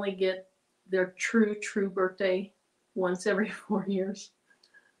I only get their true birthday once every 4 years.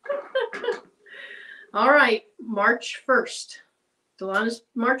 All right, March 1st. Delanda's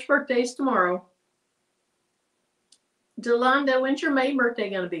March birthday is tomorrow. Delanda, when's your May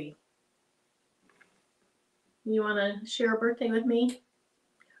birthday going to be? You want to share a birthday with me?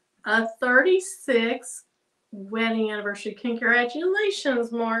 A 36th wedding anniversary.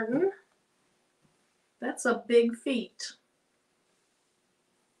 Congratulations, Martin. That's a big feat.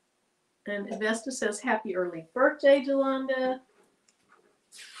 And Vesta says, happy early birthday, Delanda.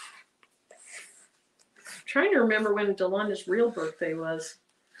 I'm trying to remember when Delanda's real birthday was.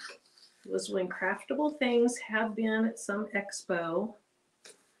 It was when Craftable Things had been at some expo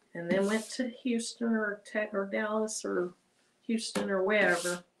and then went to Houston or Dallas or Houston or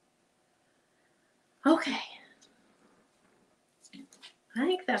wherever. Okay. I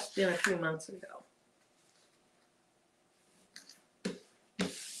think that's been a few months ago.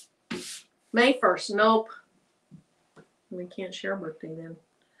 May 1st, nope. We can't share birthday then.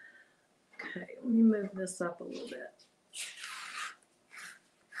 Okay, let me move this up a little bit.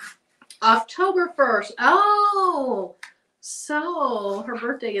 October 1st. Oh, so her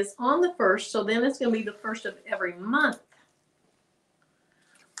birthday is on the 1st, so then it's going to be the 1st of every month.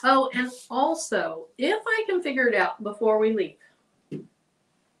 Oh, and also, if I can figure it out before we leave.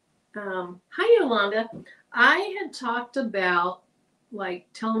 Hi, Yolanda. I had talked about like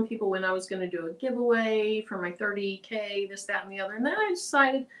telling people when I was going to do a giveaway for my 30K, this, that, and the other. And then I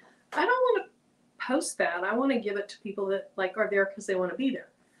decided I don't want to post that. I want to give it to people that like are there because they want to be there.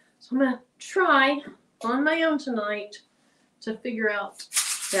 So I'm going to try on my own tonight to figure out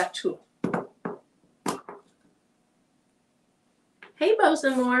that tool. Hey,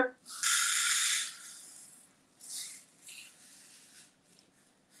 Bosenmore.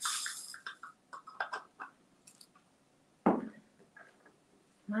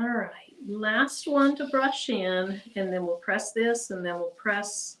 All right, last one to brush in, and then we'll press this, and then we'll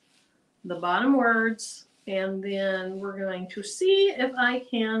press the bottom words, and then we're going to see if I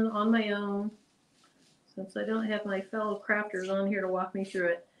can, on my own, since I don't have my fellow crafters on here to walk me through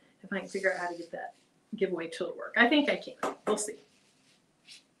it, if I can figure out how to get that giveaway tool to work. I think I can. We'll see.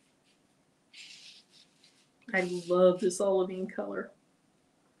 I love this olivine color.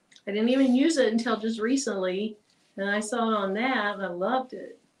 I didn't even use it until just recently, and I saw it on that, and I loved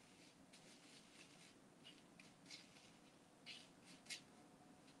it.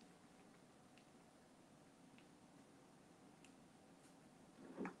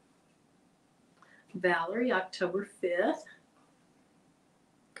 Valerie, October 5th.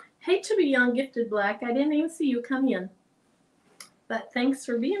 Hey, to be young, gifted black. I didn't even see you come in, but thanks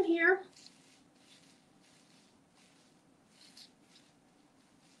for being here.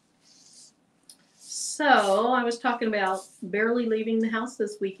 So I was talking about barely leaving the house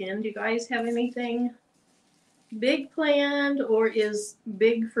this weekend. Do you guys have anything big planned, or is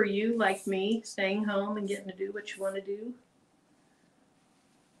big for you like me, staying home and getting to do what you want to do?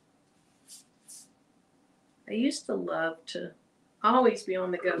 I used to love to always be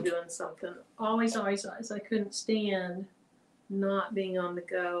on the go doing something. Always, always, always. I couldn't stand not being on the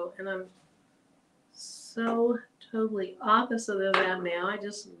go. And I'm so totally opposite of that now. I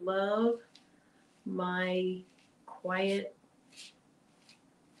just love my quiet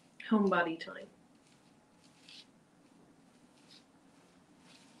homebody time.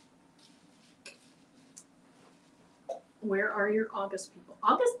 Where are your August people?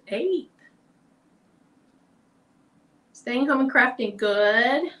 August 8th. Staying home and crafting.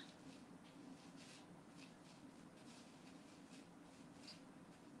 Good.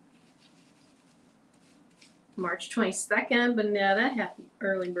 March 22nd, Bonetta, happy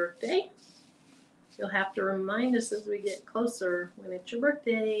early birthday. You'll have to remind us as we get closer when it's your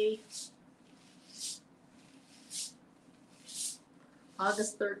birthday.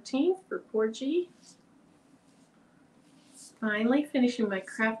 August 13th for Porgy. Finally finishing my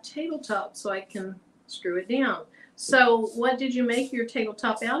craft tabletop so I can screw it down. So what did you make your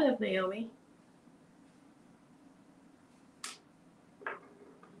tabletop out of, Naomi?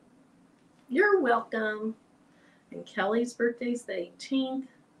 You're welcome. And Kelly's birthday's the 18th.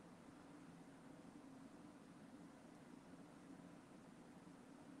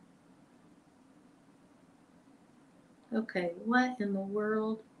 Okay, what in the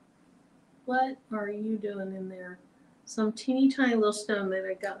world? What are you doing in there? Some teeny tiny little stone that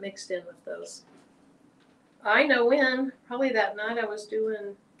I got mixed in with those. I know when. Probably that night I was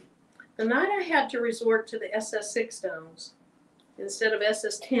doing, the night I had to resort to the SS6 stones instead of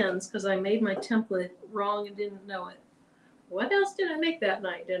SS10s because I made my template wrong and didn't know it. What else did I make that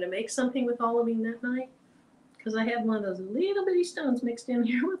night? Did I make something with olivine that night? Because I had one of those little bitty stones mixed in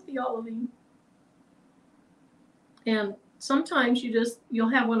here with the olivine. And sometimes you'll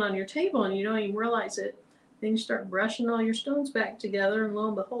have one on your table and you don't even realize it. Then you start brushing all your stones back together, and lo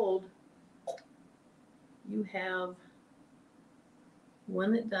and behold, you have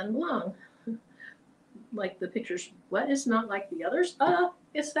one that doesn't belong. Like the pictures. What is not like the others?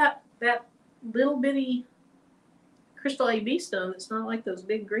 It's that little bitty crystal AB stone that's not like those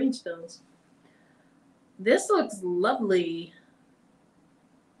big green stones. This looks lovely.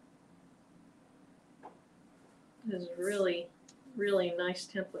 This is really, really nice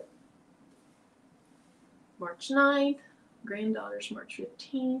template. March 9th, granddaughter's March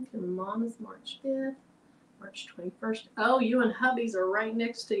 15th, and mom's March 5th, March 21st. Oh, you and hubby's are right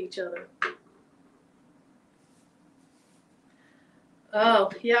next to each other. Oh,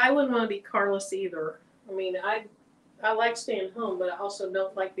 yeah, I wouldn't want to be carless either. I mean, I like staying home, but I also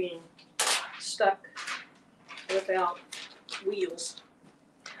don't like being stuck without wheels.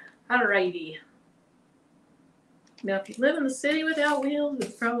 Alrighty. Now, if you live in the city without wheels,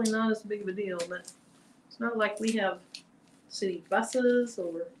 it's probably not as big of a deal, but it's not like we have city buses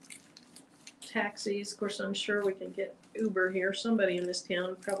or taxis. Of course, I'm sure we can get Uber here. Somebody in this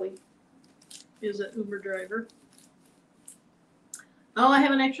town probably is an Uber driver. Oh, I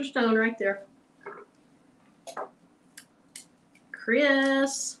have an extra stone right there.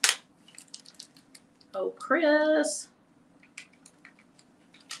 Chris. Oh, Chris.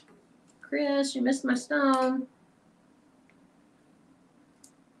 Chris, you missed my stone.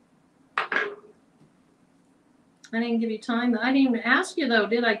 I didn't give you time. I didn't even ask you, though,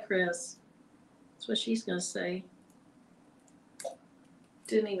 did I, Chris? That's what she's going to say.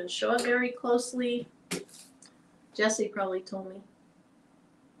 Didn't even show it very closely. Jessie probably told me.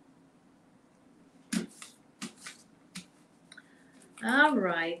 All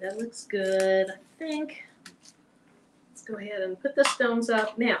right, that looks good, I think. Let's go ahead and put the stones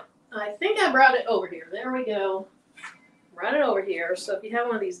up. Now, I think I brought it over here. There we go. Brought it over here. So if you have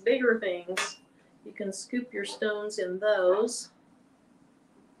one of these bigger things, you can scoop your stones in those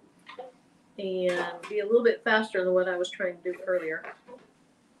and be a little bit faster than what I was trying to do earlier.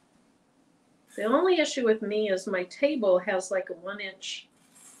 The only issue with me is my table has like a 1 inch,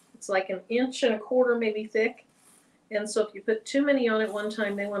 it's like 1.25 inches maybe thick. And so if you put too many on at one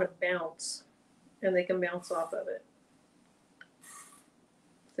time, they want to bounce and they can bounce off of it.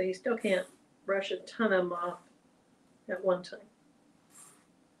 So you still can't brush a ton of them off at one time.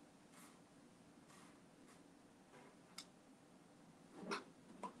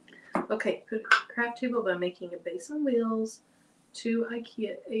 Okay, put a craft table by making a base on wheels, 2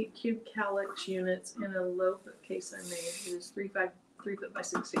 IKEA 8-cube calyx units, and a low bookcase I made. It is 3 foot by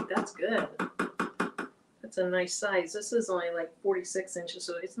 6 feet. That's good. That's a nice size. This is only like 46 inches,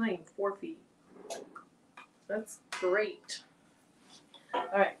 so it's not even 4 feet. That's great. All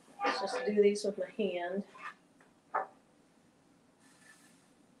right, let's just do these with my hand.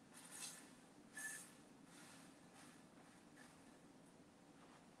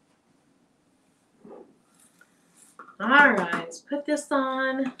 All right, let's put this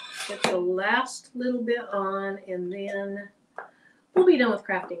on, get the last little bit on, and then we'll be done with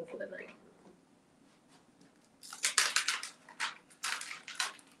crafting for the night.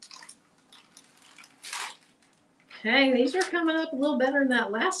 Okay, these are coming up a little better than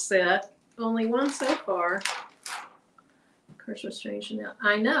that last set. Only one so far. Of course, we're changing now.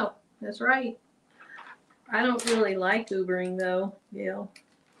 I know, that's right. I don't really like Ubering though, Gail.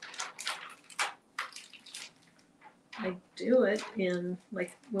 I do it in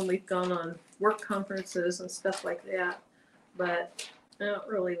like when we've gone on work conferences and stuff like that, but I don't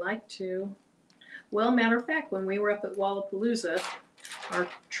really like to. Well, matter of fact, when we were up at Wallapalooza, our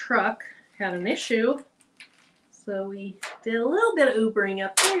truck had an issue. So we did a little bit of Ubering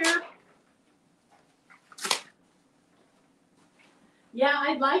up there. Yeah,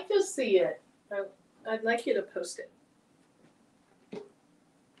 I'd like to see it. I'd like you to post it.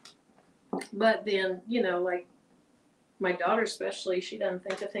 But then, you know, like my daughter especially, she doesn't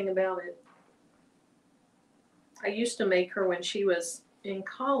think a thing about it. I used to make her when she was in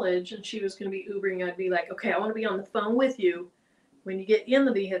college and she was going to be Ubering, I'd be like, okay, I want to be on the phone with you when you get in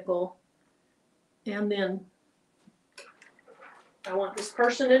the vehicle. And then I want this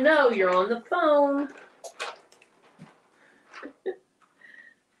person to know you're on the phone.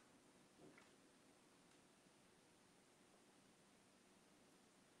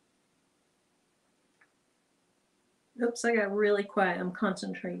 Oops, I got really quiet. I'm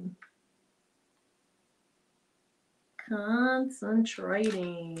concentrating.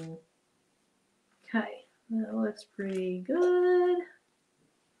 Concentrating. Okay, that looks pretty good.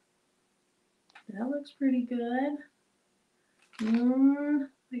 That looks pretty good.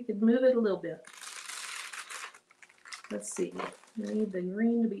 I could move it a little bit. Let's see. I need the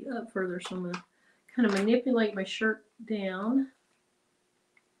green to be up further, so I'm going to kind of manipulate my shirt down.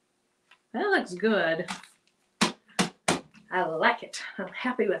 That looks good. I like it. I'm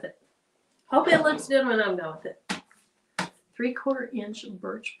happy with it. Hope it looks good when I'm done with it. 3/4 inch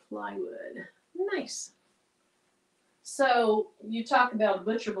birch plywood. Nice. So you talk about a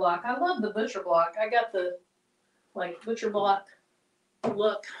butcher block. I love the butcher block. I got the like butcher block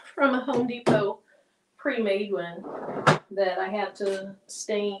look from a Home Depot pre-made one that I had to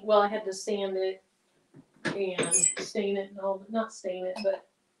stain. Well, I had to sand it and stain it and all. Not stain it, but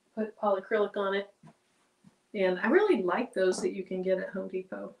put polyacrylic on it. And I really like those that you can get at Home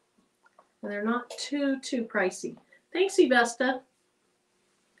Depot. And they're not too pricey. Thanks, Evesta.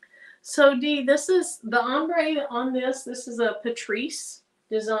 So Dee, this is the ombre on this. This is a Patrice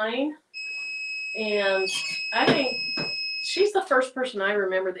design. And I think she's the first person I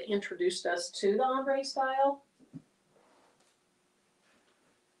remember that introduced us to the ombre style.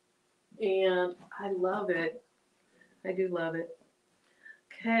 and I love it. I do love it.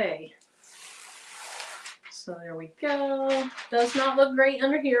 Okay. So there we go. Does not look great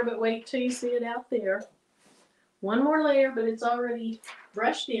under here, but wait till you see it out there. One more layer, but it's already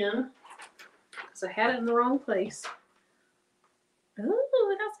brushed in because I had it in the wrong place.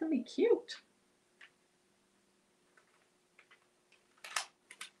 Oh, that's going to be cute.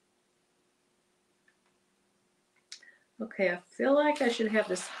 Okay, I feel like I should have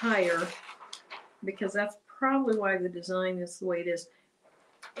this higher because that's probably why the design is the way it is.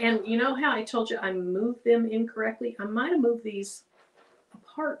 And you know how I told you I moved them incorrectly? I might have moved these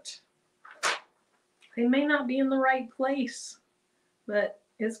apart. They may not be in the right place, but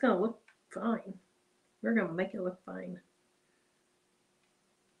it's going to look fine. We're going to make it look fine.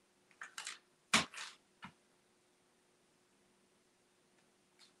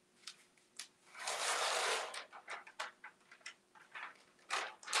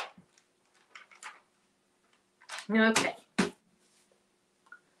 Okay.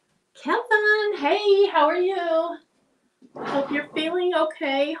 Kevin, hey, how are you? Hope you're feeling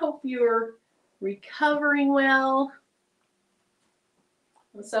okay. Hope you're recovering well.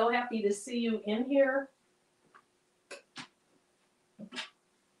 I'm so happy to see you in here.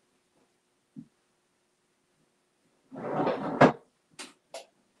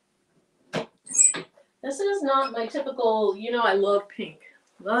 This is not my typical, you know, I love pink,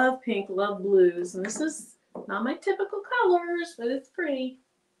 love blues, and this is not my typical colors, but it's pretty.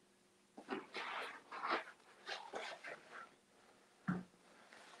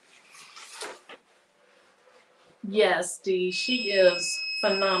 Yes, Dee, she is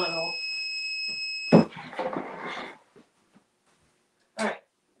phenomenal. All right,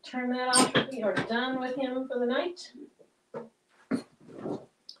 turn that off. We are done with him for the night.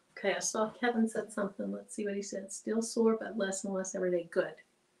 Okay, I saw Kevin said something. Let's see what he said. Still sore, but less and less every day. Good.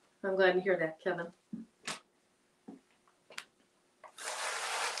 I'm glad to hear that, Kevin.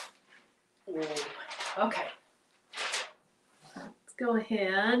 Okay. Let's go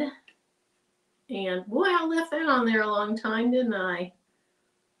ahead. And boy, I left that on there a long time, didn't I?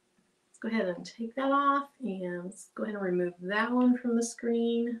 Let's go ahead and take that off. And let's go ahead and remove that one from the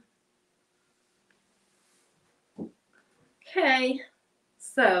screen. Okay.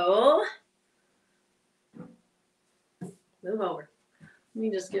 So, move over. Let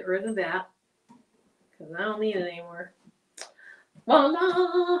me just get rid of that because I don't need it anymore.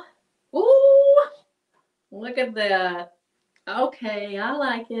 Voila! Ooh! Look at that. Okay, I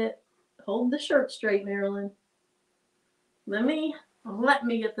like it. Hold the shirt straight, Marilyn. Let me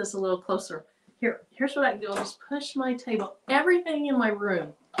get this a little closer. Here's what I can do. I'll just push my table. Everything in my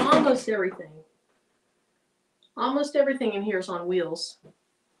room, almost everything in here is on wheels.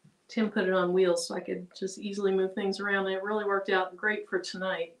 Tim put it on wheels so I could just easily move things around, and it really worked out great for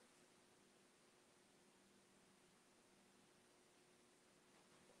tonight.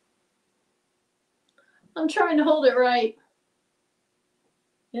 I'm trying to hold it right.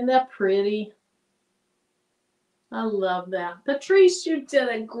 Isn't that pretty? I love that. Patrice, you did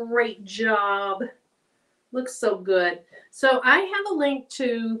a great job. Looks so good. So I have a link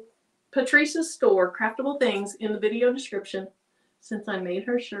to Patrice's store, Craftable Things, in the video description since I made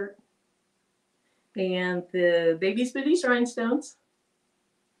her shirt. And the Baby's Booties Rhinestones.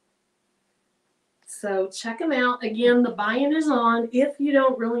 So check them out. Again, the buy-in is on. If you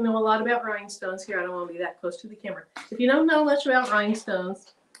don't really know a lot about rhinestones, here, I don't want to be that close to the camera. If you don't know much about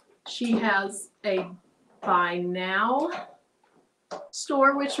rhinestones, she has a buy now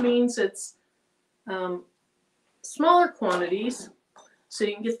store, which means it's smaller quantities. So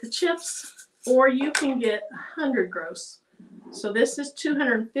you can get the chips, or you can get 100 gross. So this is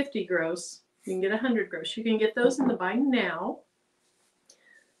 250 gross. You can get 100 gross. You can get those in the buy now.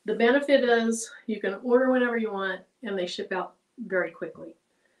 The benefit is you can order whenever you want, and they ship out very quickly.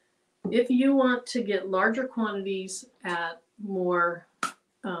 If you want to get larger quantities at more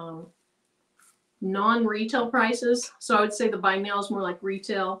non-retail prices, so I would say the buy now is more like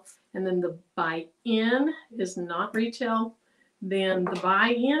retail, and then the buy in is not retail, then the buy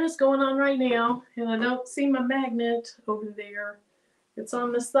in is going on right now, and I don't see my magnet over there. It's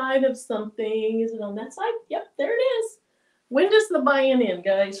on the side of something. Is it on that side? Yep, there it is. When does the buy-in end,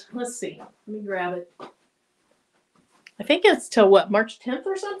 guys? Let's see. Let me grab it. I think it's till what, March 10th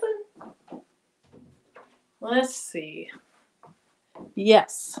or something? Let's see.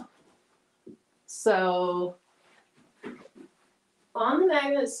 Yes. So on the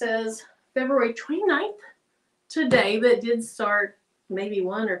magnet it says February 29th today, but it did start maybe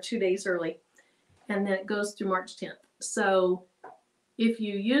 1 or 2 days early. And then it goes through March 10th. So if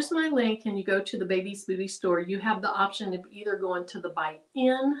you use my link and you go to the Baby's Booty store, you have the option of either going to the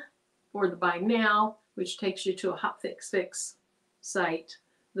buy-in or the buy now, which takes you to a Hot Fix site.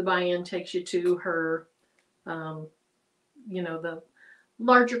 The buy-in takes you to her, you know, the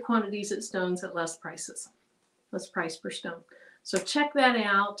larger quantities of stones at less price per stone. So check that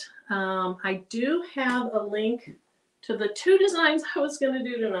out. I do have a link to the 2 designs I was going to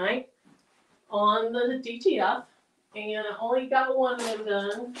do tonight on the DTF, and I only got one of them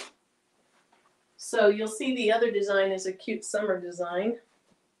done. So you'll see the other design is a cute summer design.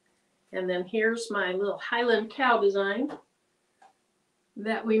 And then here's my little Highland cow design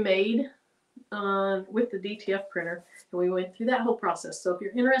that we made with the DTF printer. And we went through that whole process. So if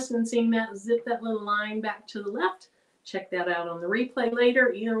you're interested in seeing that, zip that little line back to the left. Check that out on the replay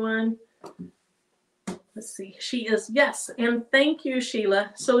later, either one. Let's see, she is, yes, and thank you,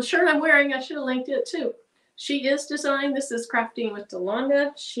 Sheila. So the shirt I'm wearing, I should have linked it too. She is designed, this is Crafting with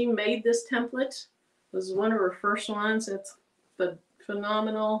Delonda. She made this template. It was one of her first ones. It's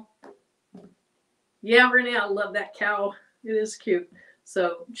phenomenal. Yeah, Renee, I love that cow. It is cute.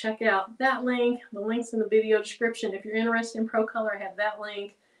 So check out that link. The link's in the video description. If you're interested in Pro Color, I have that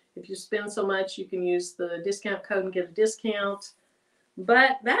link. If you spend so much, you can use the discount code and get a discount.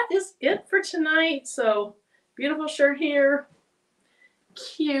 But that is it for tonight. So beautiful shirt here.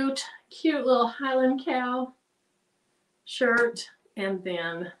 Cute, cute little Highland cow shirt. And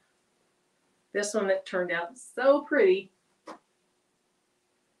then this one that turned out so pretty.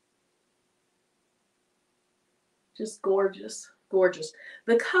 Just gorgeous, gorgeous.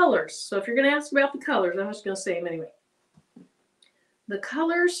 The colors. So if you're going to ask about the colors, I'm just going to say them anyway. The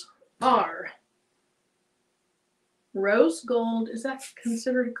colors are rose gold. Is that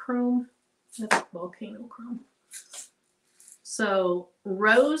considered a chrome? That's volcano chrome. So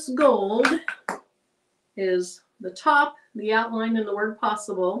rose gold is the top, the outline, and the word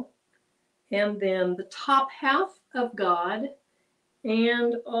possible. And then the top half of God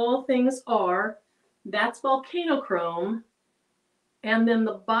and all things are, that's volcano chrome. And then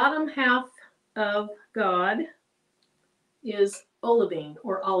the bottom half of God is olivine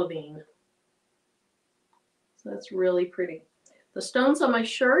or olivine. So that's really pretty. The stones on my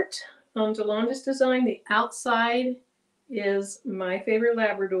shirt, on Delonda's design, the outside is my favorite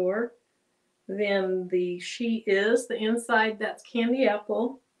Labrador. Then the she is, the inside, that's candy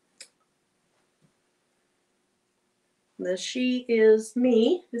apple. The she is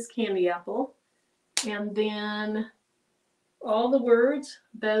me is candy apple. And then all the words,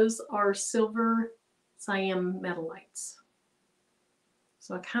 those are silver cyan metallites.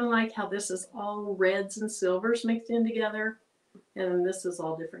 So I kind of like how this is all reds and silvers mixed in together. And this is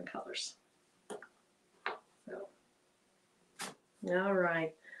all different colors. So, all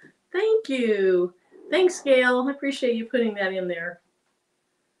right. Thank you. Thanks, Gail. I appreciate you putting that in there.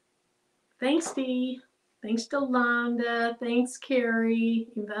 Thanks, Dee. Thanks, Delonda. Thanks, Carrie.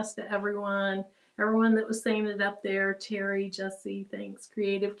 Invest to everyone. Everyone that was saying it up there. Terry, Jesse, thanks.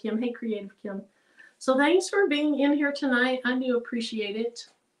 Creative Kim. Hey, Creative Kim. So thanks for being in here tonight. I do appreciate it.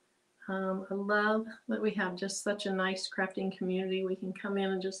 I love that we have just such a nice crafting community. We can come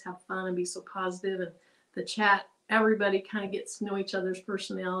in and just have fun and be so positive. And the chat, everybody kind of gets to know each other's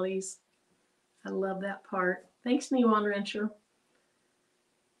personalities. I love that part. Thanks, Neon Rancher.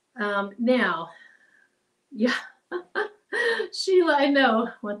 Now, yeah, Sheila, I know.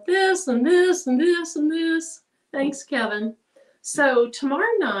 Want this and this and this and this. Thanks, Kevin. So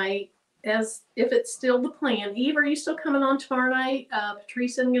tomorrow night, as if it's still the plan, Eve, are you still coming on tomorrow night?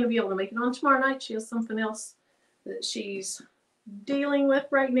 Patrice isn't going to be able to make it on tomorrow night. She has something else that she's dealing with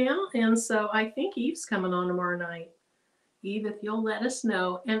right now. And so I think Eve's coming on tomorrow night. Eve, if you'll let us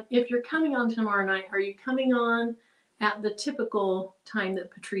know. And if you're coming on tomorrow night, are you coming on at the typical time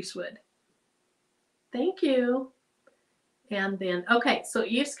that Patrice would? Thank you. And then, okay, so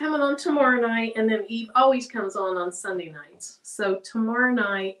Eve's coming on tomorrow night, and then Eve always comes on Sunday nights. So tomorrow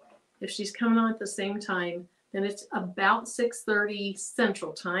night, if she's coming on at the same time, then it's about 6:30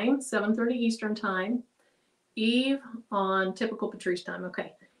 Central Time, 7:30 Eastern Time. Eve on typical Patrice time.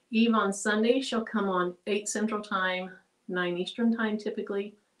 Okay. Eve on Sunday, she'll come on 8 Central Time, 9 Eastern Time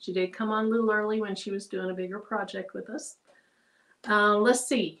typically. She did come on a little early when she was doing a bigger project with us. Let's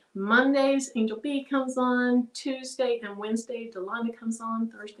see. Mondays, Angel B comes on. Tuesday and Wednesday, Delonda comes on.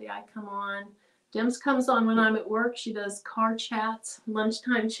 Thursday, I come on. Dems comes on when I'm at work. She does car chats,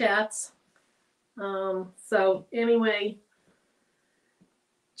 lunchtime chats. So anyway,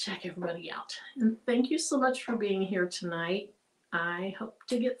 check everybody out. And thank you so much for being here tonight. I hope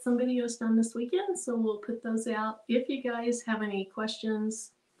to get some videos done this weekend, so we'll put those out. If you guys have any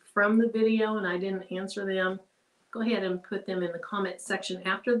questions from the video and I didn't answer them, go ahead and put them in the comment section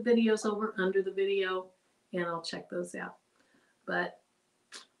after the video's over, under the video, and I'll check those out. But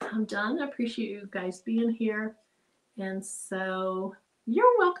I'm done. I appreciate you guys being here. And so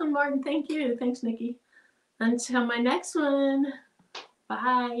you're welcome, Martin. Thank you. Thanks, Nikki. Until my next one.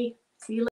 Bye. See you later.